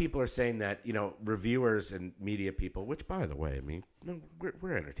lot of people are saying that, reviewers and media people, which, by the way, I mean,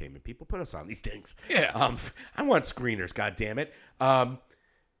 we're entertainment people. Put us on these things. Yeah. I want screeners, goddammit.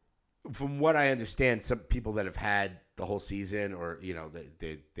 From what I understand, some people that have had the whole season, or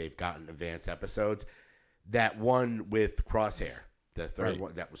they've gotten advanced episodes. That one with Crosshair, the third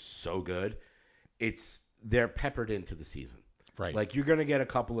one, that was so good. They're peppered into the season. Right. Like, you're going to get a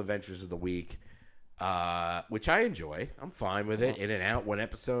couple adventures of the week, which I enjoy. I'm fine with it. In and out, one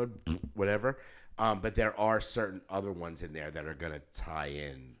episode, whatever. But there are certain other ones in there that are going to tie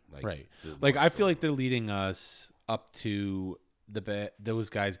in. Right. Like, I feel like they're leading us up to those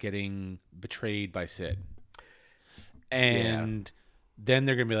guys getting betrayed by Sid. And then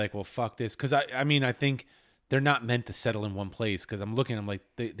they're going to be like, well, fuck this. Because, I mean, I think they're not meant to settle in one place. Because I'm like,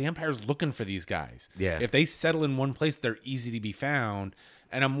 the Empire's looking for these guys. Yeah. If they settle in one place, they're easy to be found.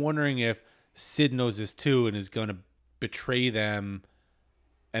 And I'm wondering if Sid knows this too and is going to betray them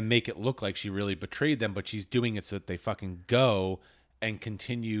and make it look like she really betrayed them, but she's doing it so that they fucking go and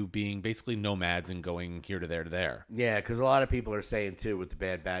continue being basically nomads and going here to there to there. Yeah, because a lot of people are saying too with the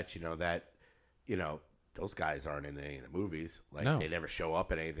Bad Batch, that those guys aren't in any of the movies. Like, they never show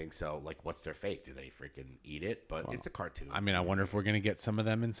up in anything. So, like, what's their fate? Do they freaking eat it? But it's a cartoon. I mean, I wonder if we're going to get some of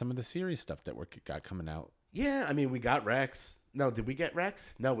them in some of the series stuff that got coming out. Yeah, I mean, we got Rex. No, did we get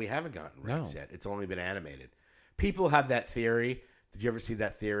Rex? No, we haven't gotten Rex yet. It's only been animated. People have that theory. Did you ever see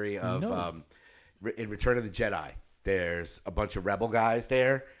that theory of in Return of the Jedi? There's a bunch of rebel guys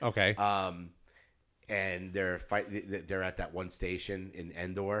there. Okay. And they're at that one station in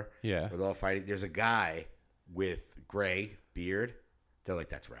Endor. Yeah. Where they're all fighting. There's a guy with gray beard. They're like,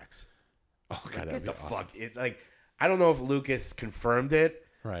 that's Rex. Oh, God, that'd be awesome. Fuck? I don't know if Lucas confirmed it.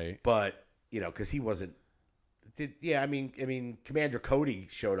 Right. But, because he wasn't. I mean, Commander Cody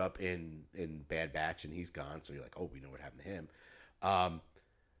showed up in Bad Batch, and he's gone. So you're like, oh, we know what happened to him.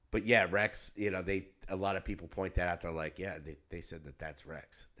 But yeah, Rex, a lot of people point that out. They're like, yeah, they said that's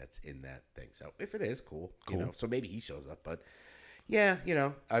Rex. That's in that thing. So if it is, cool. So maybe he shows up. But yeah,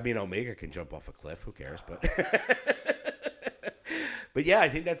 I mean, Omega can jump off a cliff. Who cares? But but yeah, I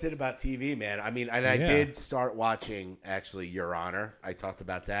think that's it about TV, man. I mean, and I did start watching, actually, Your Honor. I talked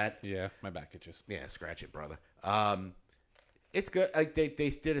about that. Yeah, my back itches. Yeah, scratch it, brother. It's good. Like, they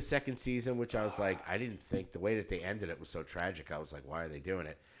did a second season, which I was like, I didn't think the way that they ended it was so tragic. I was like, why are they doing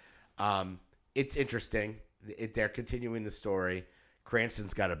it? It's interesting. They're continuing the story.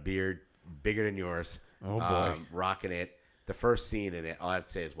 Cranston's got a beard bigger than yours. Oh, boy. Rocking it. The first scene in it, all I have to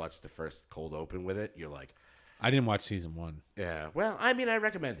say is watch the first cold open with it. You're like... I didn't watch season 1. Yeah. Well, I mean, I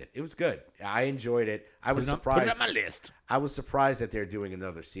recommend it. It was good. I enjoyed it. I was surprised. Put it on my list. I was surprised that they're doing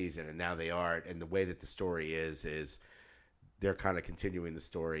another season, and now they are. And the way that the story is they're kind of continuing the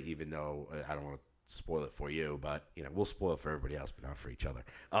story, even though I don't want to spoil it for you, but we'll spoil it for everybody else, but not for each other.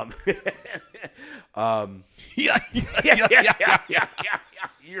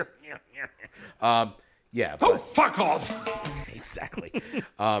 Yeah. Oh, fuck off! Exactly.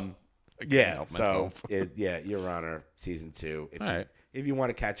 Help myself. Your Honor, season 2. If you want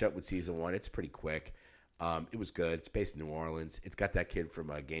to catch up with season 1, it's pretty quick. It was good. It's based in New Orleans. It's got that kid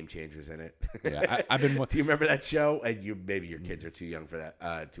from Game Changers in it. Yeah, I've been. Do you remember that show? And maybe your kids are too young for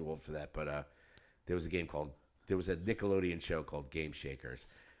that, too old for that. But there was a Nickelodeon show called Game Shakers,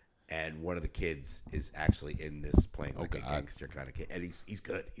 and one of the kids is actually in this playing like a gangster kind of kid, and he's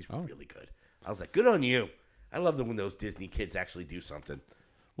good. He's really good. I was like, good on you. I love them when those Disney kids actually do something.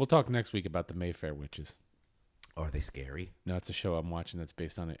 We'll talk next week about the Mayfair Witches. Oh, are they scary? No, it's a show I'm watching that's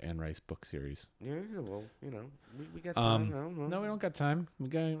based on an Anne Rice book series. Yeah, well, we got time. No, we don't got time. We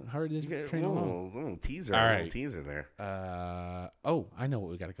got hurry this train along. Little teaser. All right. Little teaser there. I know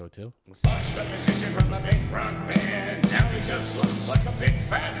what we got to go to. Watch the musician from the big rock band. Now he just looks like a big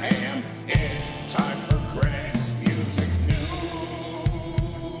fat ham. It's time for Greg's Music News.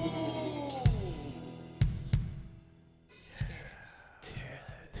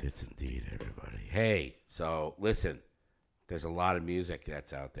 Tits indeed, everybody. Hey, so listen, there's a lot of music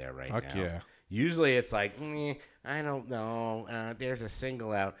that's out there right Fuck now. yeah. Usually it's like, I don't know. There's a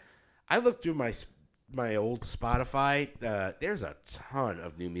single out. I looked through my old Spotify. There's a ton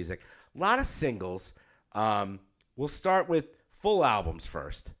of new music. A lot of singles. We'll start with full albums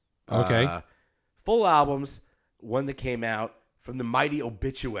first. Okay. Full albums, one that came out from the mighty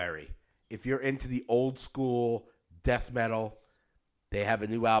Obituary. If you're into the old school death metal, they have a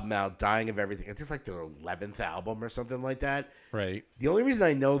new album out, Dying of Everything. It's just like their 11th album or something like that. Right. The only reason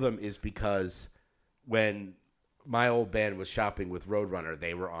I know them is because when my old band was shopping with Roadrunner,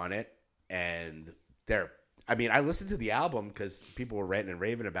 they were on it. And I listened to the album because people were ranting and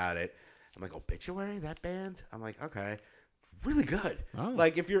raving about it. I'm like, Obituary, that band? I'm like, okay. Really good. Oh.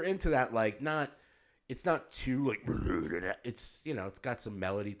 Like, if you're into that, like, it's not too, like, it's, it's got some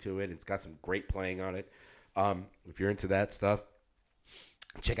melody to it. It's got some great playing on it. If you're into that stuff,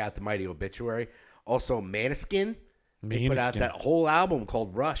 check out the mighty Obituary. Also, Maneskin. They put out that whole album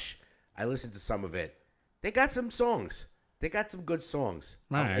called Rush. I listened to some of it. They got some songs. They got some good songs.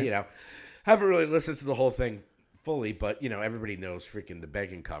 Right. You know, haven't really listened to the whole thing fully, but, you know, everybody knows freaking the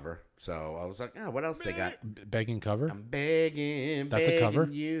begging cover. So I was like, oh, what else they got? Begging cover? I'm begging. That's a cover?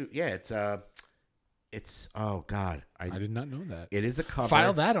 You. Yeah, it's oh God. I did not know that. It is a cover.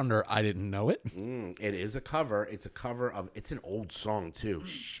 File that under I didn't know it. It is a cover. It's a cover of, it's an old song too.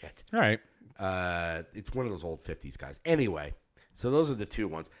 Shit. All right. It's one of those old 50s guys. Anyway, so those are the two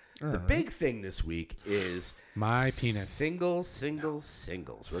ones. The big thing this week is my penis. Singles.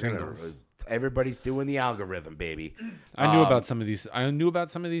 Everybody's doing the algorithm, baby. I knew about some of these. I knew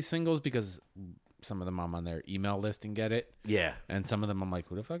about some of these singles because some of them I'm on their email list and get it. Yeah. And some of them I'm like,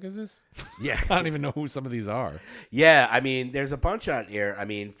 who the fuck is this? Yeah. I don't even know who some of these are. Yeah. I mean, there's a bunch out here. I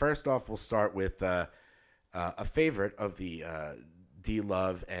mean, first off, we'll start with a favorite of the D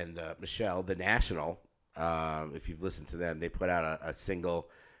Love and Michelle, The National. If you've listened to them, they put out a single,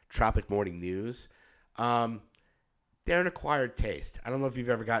 Tropic Morning News. They're an acquired taste. I don't know if you've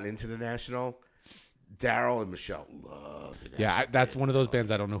ever gotten into The National. Daryl and Michelle love The National. Yeah, that's one of those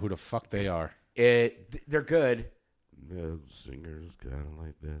bands I don't know who the fuck they are. They're good. The singer's kind of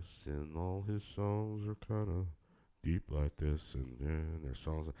like this, and all his songs are kind of deep like this, and then their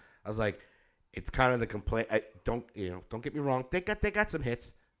songs. I was like, it's kind of the complaint. Don't get me wrong. They got some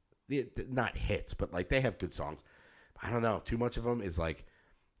hits, not hits, but like they have good songs. I don't know. Too much of them is like.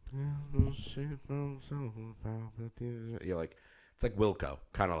 You're like, it's like Wilco,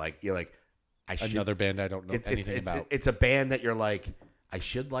 kind of like you're like, another band I don't know anything about. It's a band that you're like, I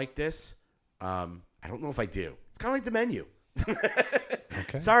should like this. I don't know if I do. It's kind of like The Menu.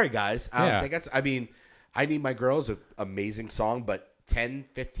 Okay. Sorry, guys. Yeah. I mean, I Need My Girl's an amazing song, but 10,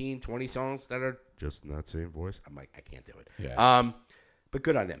 15, 20 songs that are just in that same voice, I'm like, I can't do it. Yeah. But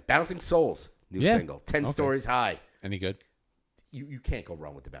good on them. Bouncing Souls, new single. 10 Stories High. Any good? You can't go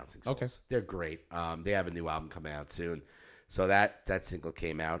wrong with the Bouncing Souls. Okay. They're great. They have a new album coming out soon. So that single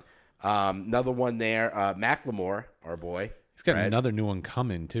came out. Another one there, Macklemore, our boy. He's got another new one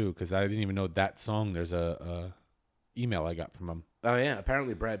coming, too, because I didn't even know that song. There's a email I got from him. Oh, yeah.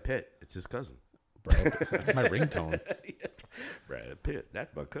 Apparently Brad Pitt. It's his cousin. That's my ringtone. Brad Pitt.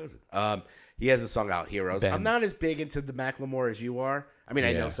 That's my cousin. He has a song out, Heroes. Ben. I'm not as big into the Macklemore as you are. I mean,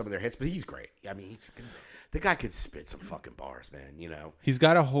 I know some of their hits, but he's great. I mean, the guy could spit some fucking bars, man, you know. He's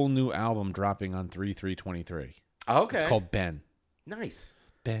got a whole new album dropping on 3/3/23. Oh, okay. It's called Ben. Nice.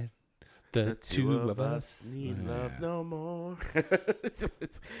 Ben. The two of us need love no more.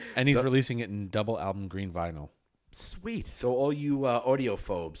 And he's releasing it in double album green vinyl. Sweet. So all you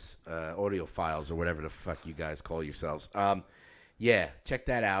audiophobes, audiophiles, or whatever the fuck you guys call yourselves, yeah, check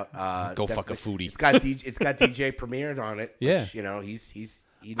that out. Go fuck a foodie. It's got DJ Premier on it. Yeah. Which, you know, he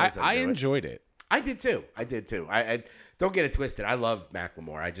knows how to do enjoyed it. I did too. I don't get it twisted. I love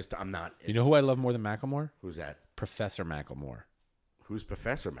Macklemore. I'm not. You know who I love more than Macklemore? Who's that? Professor Macklemore. Who's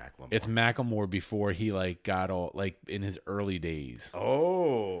Professor Macklemore? It's Macklemore before he got all in his early days.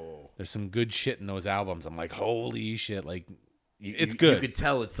 Oh, there's some good shit in those albums. I'm like, holy shit! It's good. You could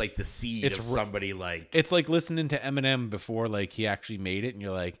tell it's like the seed of somebody like. It's like listening to Eminem before he actually made it, and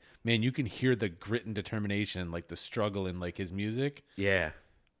you're like, man, you can hear the grit and determination, the struggle in his music. Yeah.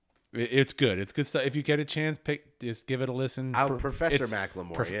 It's good. It's good stuff. If you get a chance, just give it a listen. Professor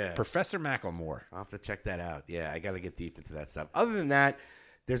Macklemore, yeah. Professor Macklemore. I'll have to check that out. Yeah, I got to get deep into that stuff. Other than that,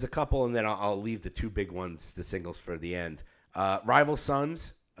 there's a couple, and then I'll leave the two big ones, the singles, for the end. Rival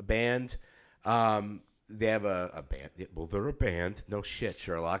Sons, a band. They have a band. Well, they're a band. No shit,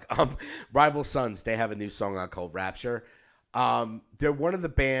 Sherlock. Rival Sons, they have a new song out called Rapture. They're one of the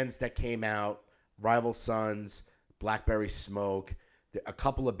bands that came out, Rival Sons, Blackberry Smoke, a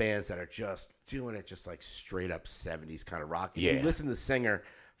couple of bands that are just doing it just like straight up 70s kind of rock. If you listen to the singer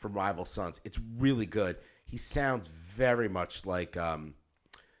from Rival Sons, it's really good. He sounds very much like the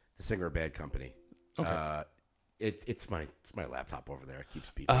singer of Bad Company. Okay. It's my laptop over there. It keeps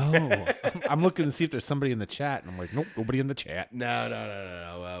beeping. Oh, I'm looking to see if there's somebody in the chat, and I'm like, nope, nobody in the chat.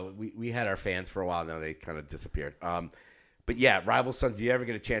 No. We had our fans for a while. Now they kind of disappeared. But yeah, Rival Sons. Do you ever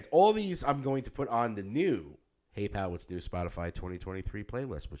get a chance? All these I'm going to put on the new Hey Pal, What's New Spotify 2023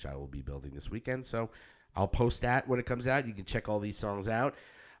 playlist, which I will be building this weekend. So I'll post that when it comes out. You can check all these songs out.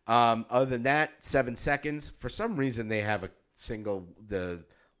 Other than that, 7 Seconds. For some reason, they have a single, the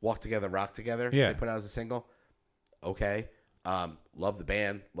Walk Together, Rock Together. Yeah. They put out as a single. Okay. Love the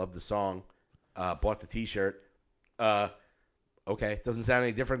band. Love the song. Bought the T-shirt. Okay. Doesn't sound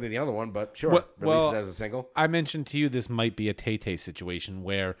any different than the other one, but sure. Release it as a single. I mentioned to you this might be a Tay-Tay situation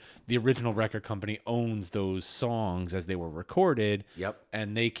where the original record company owns those songs as they were recorded. Yep.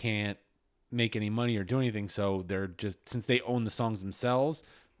 And they can't make any money or do anything. So they're just, since they own the songs themselves,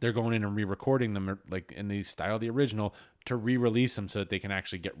 they're going in and re-recording them like in the style of the original to re-release them so that they can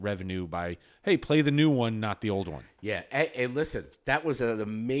actually get revenue by, hey, play the new one, not the old one. Yeah. Hey, listen, that was an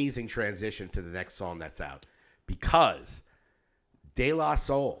amazing transition to the next song that's out, because De La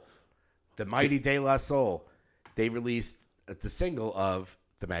Soul, the mighty De La Soul, they released the single of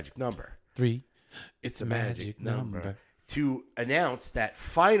The Magic Number. 3. It's a magic number. To announce that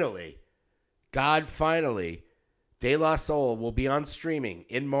finally, God finally, De La Soul will be on streaming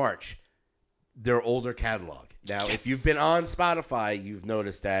in March, their older catalog. Now, if you've been on Spotify, you've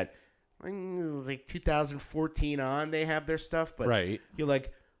noticed that like 2014 on, they have their stuff. But right. You're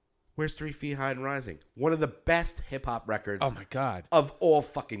like, where's 3 Feet High and Rising? One of the best hip-hop records oh my God. of all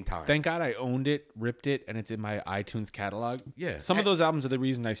fucking time. Thank God I owned it, ripped it, and it's in my iTunes catalog. Yeah. Some of those albums are the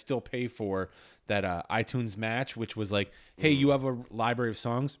reason I still pay for that iTunes Match, which was like, hey, you have a library of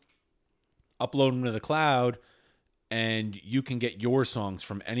songs, upload them to the cloud, and you can get your songs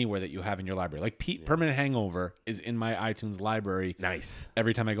from anywhere that you have in your library. Like Permanent Hangover is in my iTunes library. Nice.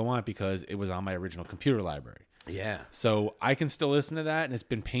 Every time I go on it because it was on my original computer library. Yeah. So I can still listen to that, and it's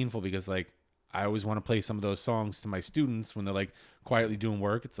been painful because like I always want to play some of those songs to my students when they're like quietly doing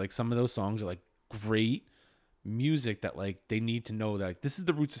work. It's like some of those songs are like great music that like they need to know that like, this is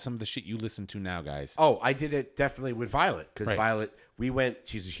the roots of some of the shit you listen to now, guys. Oh, I did it definitely with Violet, because Right. Violet, we went,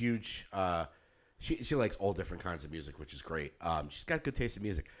 she's a huge, she likes all different kinds of music, which is great. She's got good taste in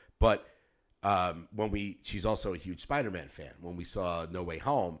music, but she's also a huge Spider-Man fan. When we saw No Way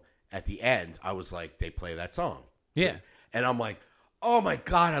Home, at the end, I was like, they play that song. Yeah. And I'm like, oh my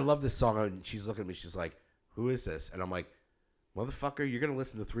God, I love this song. And she's looking at me, she's like, who is this? And I'm like, motherfucker, you're going to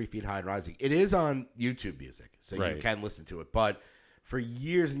listen to 3 Feet High and Rising. It is on YouTube Music, so Right. you can listen to it. But for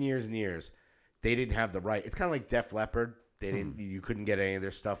years and years and years, they didn't have the right. It's kind of like Def Leppard. They didn't. You couldn't get any of their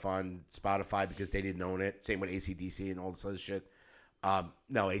stuff on Spotify because they didn't own it. Same with AC/DC and all this other shit.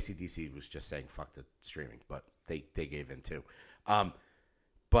 No, AC/DC was just saying fuck the streaming, but they gave in too.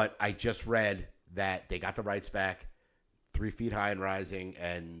 But I just read that they got the rights back. 3 Feet High and Rising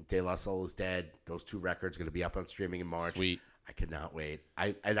and De La Soul is Dead. Those 2 records going to be up on streaming in March. Sweet. I could not wait.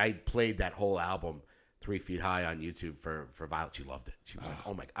 I played that whole album, 3 Feet High, on YouTube for Violet. She loved it. She was like,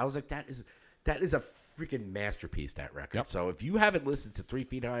 oh my. I was like, that is a freaking masterpiece, that record. Yep. So if you haven't listened to 3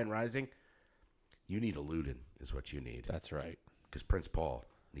 Feet High and Rising, you need a Ludin is what you need. That's right. Because Prince Paul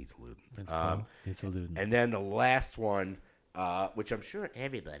needs a Ludin. Prince Paul needs a Ludin. And then the last one, which I'm sure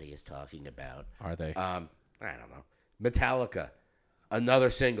everybody is talking about. Are they? I don't know. Metallica, another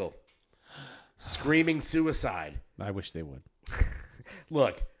single, Screaming Suicide. I wish they would.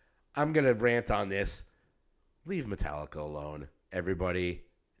 Look, I'm going to rant on this. Leave Metallica alone. Everybody,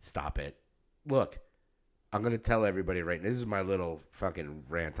 stop it. Look, I'm going to tell everybody right now. This is my little fucking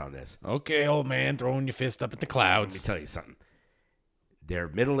rant on this. Okay, old man, throwing your fist up at the Let me clouds. tell you something. They're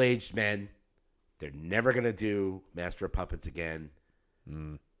middle-aged men. They're never going to do Master of Puppets again.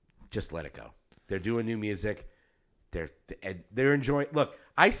 Just let it go. They're doing new music. They're enjoying. Look,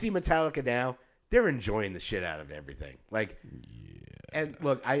 I see Metallica now. They're enjoying the shit out of everything. Like, and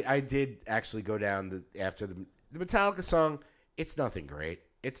look, I did actually go down after the Metallica song. It's nothing great.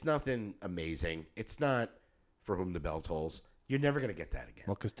 It's nothing amazing. It's not For Whom the Bell Tolls. You're never gonna get that again.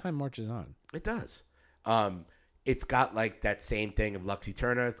 Well, because time marches on. It does. It's got like that same thing of Luxy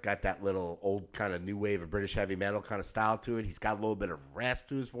Turner. It's got that little old kind of new wave of British heavy metal kind of style to it. He's got a little bit of rasp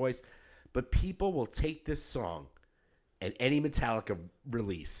to his voice. But people will take this song and any Metallica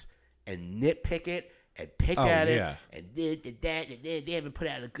release and nitpick it and pick at it. And they haven't put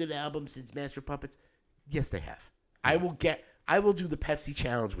out a good album since Master of Puppets. Yes, they have. I will do the Pepsi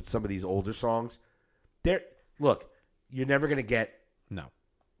challenge with some of these older songs. Look, you're never going to get, No.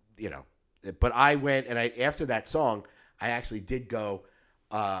 But I went and after that song, I actually did go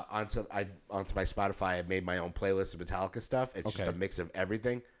onto my Spotify. I made my own playlist of Metallica stuff. It's just a mix of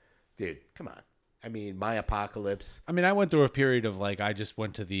everything. Dude, come on. I mean, My Apocalypse. I mean, I went through a period of like I just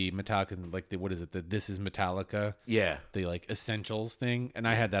went to the Metallica, like what is it? The This Is Metallica. Yeah. The like essentials thing, and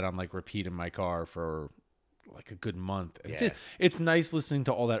I had that on like repeat in my car for like a good month. Yeah. It's nice listening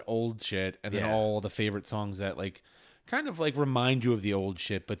to all that old shit and then all the favorite songs that like kind of like remind you of the old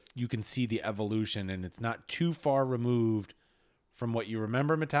shit, but you can see the evolution and it's not too far removed from what you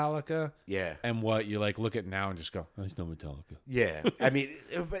remember Metallica. Yeah. And what you like look at now and just go, oh, it's no Metallica. Yeah. I mean,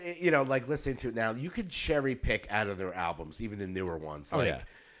 like listening to it now, you could cherry pick out of their albums, even the newer ones. Yeah.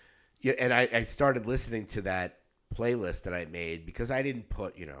 And I started listening to that playlist that I made because I didn't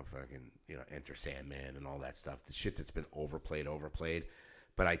put, Enter Sandman and all that stuff, the shit that's been overplayed.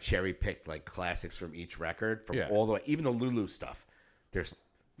 But I cherry picked like classics from each record, from all the way, even the Lulu stuff. There's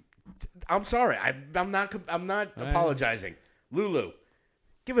I'm sorry. I'm not apologizing. Lulu,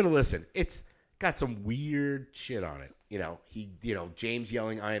 give it a listen. It's got some weird shit on it. James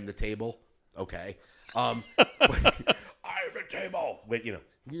yelling, "I am the table." Okay. I am the table. But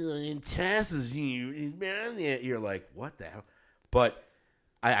entices you. You're like, what the hell? But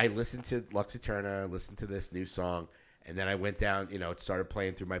I listened to Lux Eterna, listened to this new song, and then I went down. It started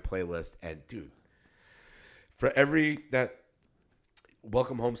playing through my playlist, and dude, for every that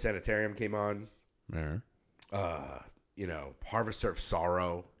Welcome Home Sanitarium came on. Yeah. Harvester of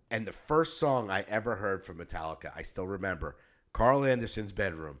Sorrow. And the first song I ever heard from Metallica, I still remember, Carl Anderson's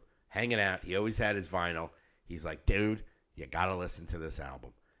bedroom, hanging out. He always had his vinyl. He's like, dude, you got to listen to this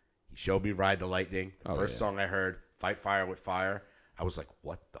album. He showed me Ride the Lightning. The first song I heard, Fight Fire with Fire. I was like,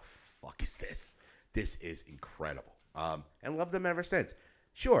 what the fuck is this? This is incredible. And loved them ever since.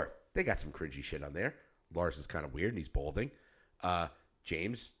 Sure, they got some cringy shit on there. Lars is kind of weird and he's balding.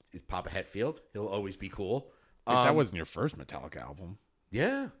 James is Papa Hetfield. He'll always be cool. Wait, that wasn't your first Metallica album.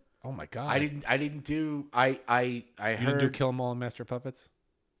 Yeah. Oh my god. I didn't do. I You heard. didn't do Kill 'Em All and Master of Puppets?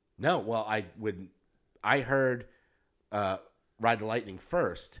 No. Well, I heard Ride the Lightning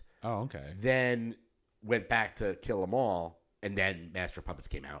first. Oh, okay. Then went back to Kill 'Em All, and then Master of Puppets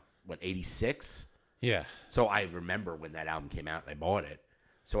came out. What, 86? Yeah. So I remember when that album came out, and I bought it.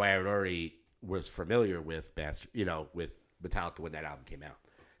 So I already was familiar with with Metallica when that album came out.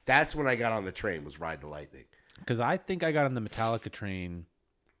 That's when I got on the train, was Ride the Lightning. Because I think I got on the Metallica train.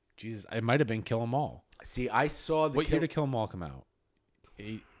 Jesus, it might have been Kill 'Em All. See, I saw the. What year did Kill 'Em All come out?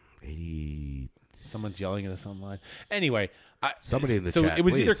 80. Someone's yelling at us online. Anyway, Somebody in the so chat, it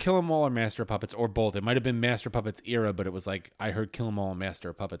was please. either Kill 'Em All or Master of Puppets or both. It might have been Master of Puppets era, but it was like I heard Kill 'Em All and Master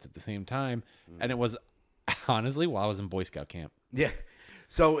of Puppets at the same time, and it was honestly while I was in Boy Scout camp. Yeah.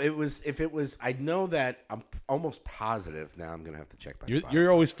 So I know that I'm almost positive. Now I'm going to have to check my Spotify. You're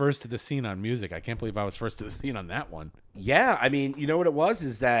always first to the scene on music. I can't believe I was first to the scene on that one. Yeah. I mean, you know what it was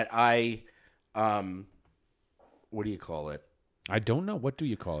is that what do you call it? I don't know. What do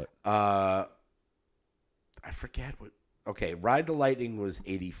you call it? I forget what. Okay. Ride the Lightning was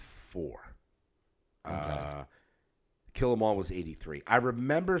 84. Okay. Kill 'Em All was 83. I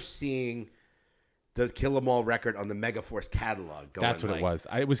remember seeing the Kill 'Em All record on the Megaforce catalog. That's what it was.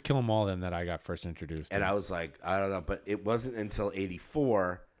 It was Kill 'Em All then that I got first introduced. And I was like, I don't know, but it wasn't until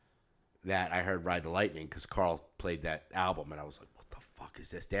 84 that I heard Ride the Lightning because Carl played that album, and I was like, what the fuck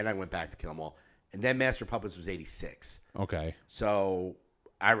is this? Then I went back to Kill 'Em All, and then Master of Puppets was 86. Okay. So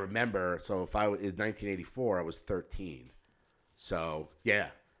I remember, if I was in 1984, I was 13. So yeah,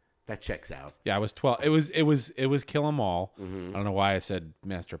 that checks out. Yeah, I was 12. It was Kill 'Em All. Mm-hmm. I don't know why I said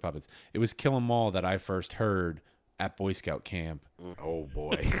Master of Puppets. It was Kill 'Em All that I first heard at Boy Scout camp. Oh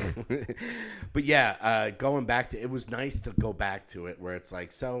boy. But yeah, going back to it was nice to go back to it where it's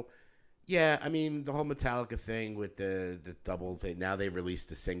like, so yeah, I mean the whole Metallica thing with the double thing. Now they released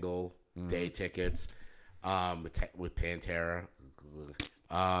the single day tickets with Pantera.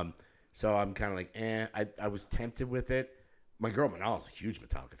 So I'm kind of like, I was tempted with it. My girl Manal's a huge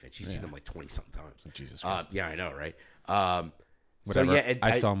Metallica fan. She's seen them like 20-something times. Jesus Christ. Yeah, I know, right? Whatever. So yeah,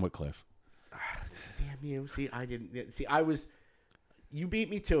 I saw him with Cliff. Damn you! See, I didn't. See, I was. You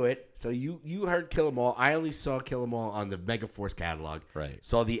beat me to it. So you heard Kill 'Em All. I only saw Kill 'Em All on the Megaforce catalog. Right.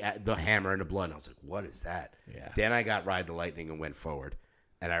 Saw the Hammer and the Blood. And I was like, what is that? Yeah. Then I got Ride the Lightning and went forward.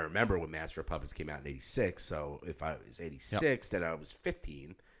 And I remember when Master of Puppets came out in 86. So if I was 86, then I was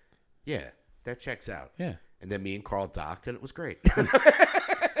 15. Yeah, that checks out. Yeah. And then me and Carl docked, and it was great.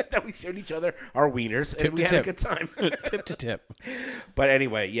 That we showed each other our wieners, and we had a good time. Tip to tip. But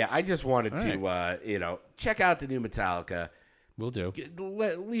anyway, yeah, I just wanted to, check out the new Metallica. Will do.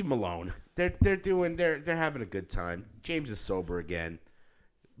 Leave them alone. They're having a good time. James is sober again.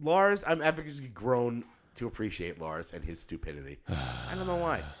 Lars, I've grown to appreciate Lars and his stupidity. I don't know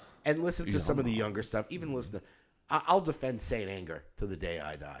why. And listen to some of the younger stuff. Even listen to. I'll defend Saint Anger to the day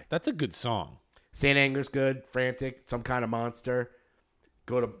I die. That's a good song. Saint Anger's good. Frantic. Some Kind of Monster.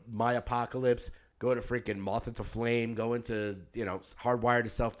 Go to My Apocalypse. Go to freaking Moth into Flame. Go into Hardwired to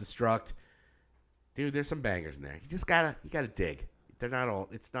Self-Destruct. Dude, there's some bangers in there. You gotta dig.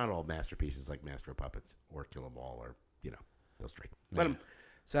 It's not all masterpieces like Master of Puppets or Kill 'Em All or those three. Yeah.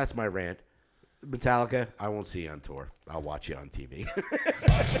 So that's my rant. Metallica, I won't see you on tour. I'll watch you on TV.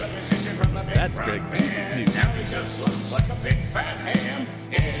 That's good. Now he just looks like a big fat ham.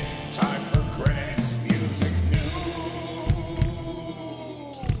 It's time for Greg's Music News.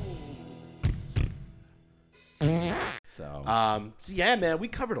 So yeah, man, we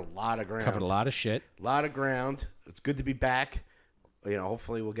covered a lot of ground. Covered a lot of shit. A lot of ground. It's good to be back.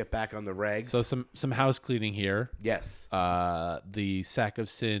 hopefully we'll get back on the regs. So some house cleaning here. Yes. The Sack of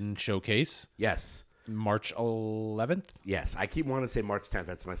Sin showcase. Yes. March 11th. Yes. I keep wanting to say March 10th.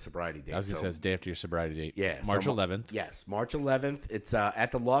 That's my sobriety date. I was going to say it's day after your sobriety date. Yeah. March 11th. Yes. March 11th. It's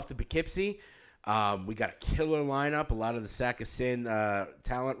at the Loft in Poughkeepsie. We got a killer lineup. A lot of the Sack of Sin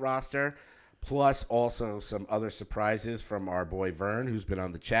talent roster. Plus also some other surprises from our boy Vern, who's been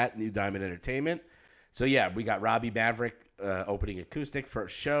on the chat, New Diamond Entertainment. So, yeah, we got Robbie Maverick opening acoustic,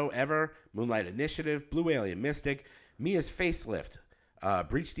 first show ever, Moonlight Initiative, Blue Alien Mystic, Mia's Facelift,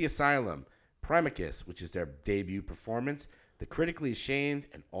 Breach the Asylum, Primacus, which is their debut performance, The Critically Ashamed,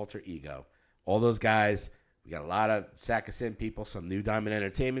 and Alter Ego. All those guys, we got a lot of Sack of Sin people, some New Diamond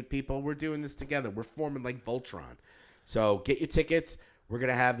Entertainment people. We're doing this together. We're forming like Voltron. So get your tickets. We're going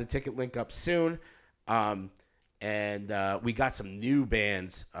to have the ticket link up soon. And we got some new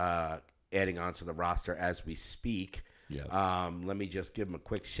bands adding onto the roster as we speak. Yes. Let me just give them a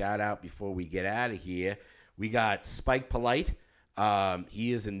quick shout out before we get out of here. We got Spike Polite.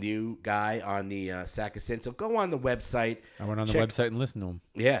 He is a new guy on the Sack of Sin. So go on the website. I went on the website and listened to them.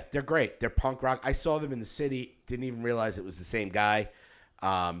 Yeah, they're great. They're punk rock. I saw them in the city. Didn't even realize it was the same guy.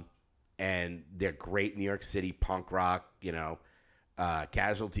 And they're great New York City punk rock,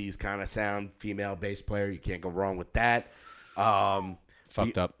 Casualties kind of sound, female bass player. You can't go wrong with that.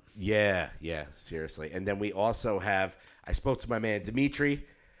 Fucked up. Yeah, seriously. And then we also have, I spoke to my man Dimitri.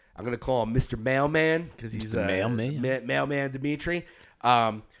 I'm going to call him Mr. Mailman because he's a Mailman Dimitri.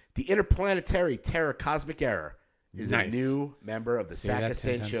 The Interplanetary Terror Cosmic Error is a new member of the Sack of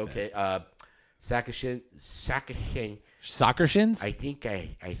Sin showcase. Sack of Sin. Soccer shins? I think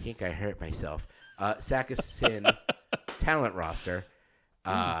I hurt myself. Sack of Sin talent roster.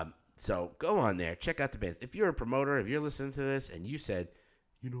 So go on there, check out the bands. If you're a promoter, if you're listening to this, and you said,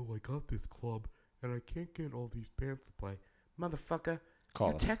 I got this club and I can't get all these bands to play, motherfucker,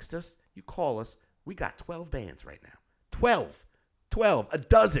 text us, you call us. We got 12 bands right now. 12, a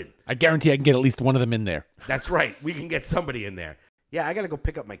dozen. I guarantee I can get at least one of them in there. That's right. We can get somebody in there. Yeah, I got to go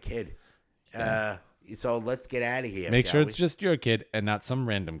pick up my kid. So let's get out of here. Make sure it's just your kid and not some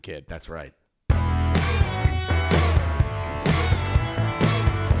random kid. That's right.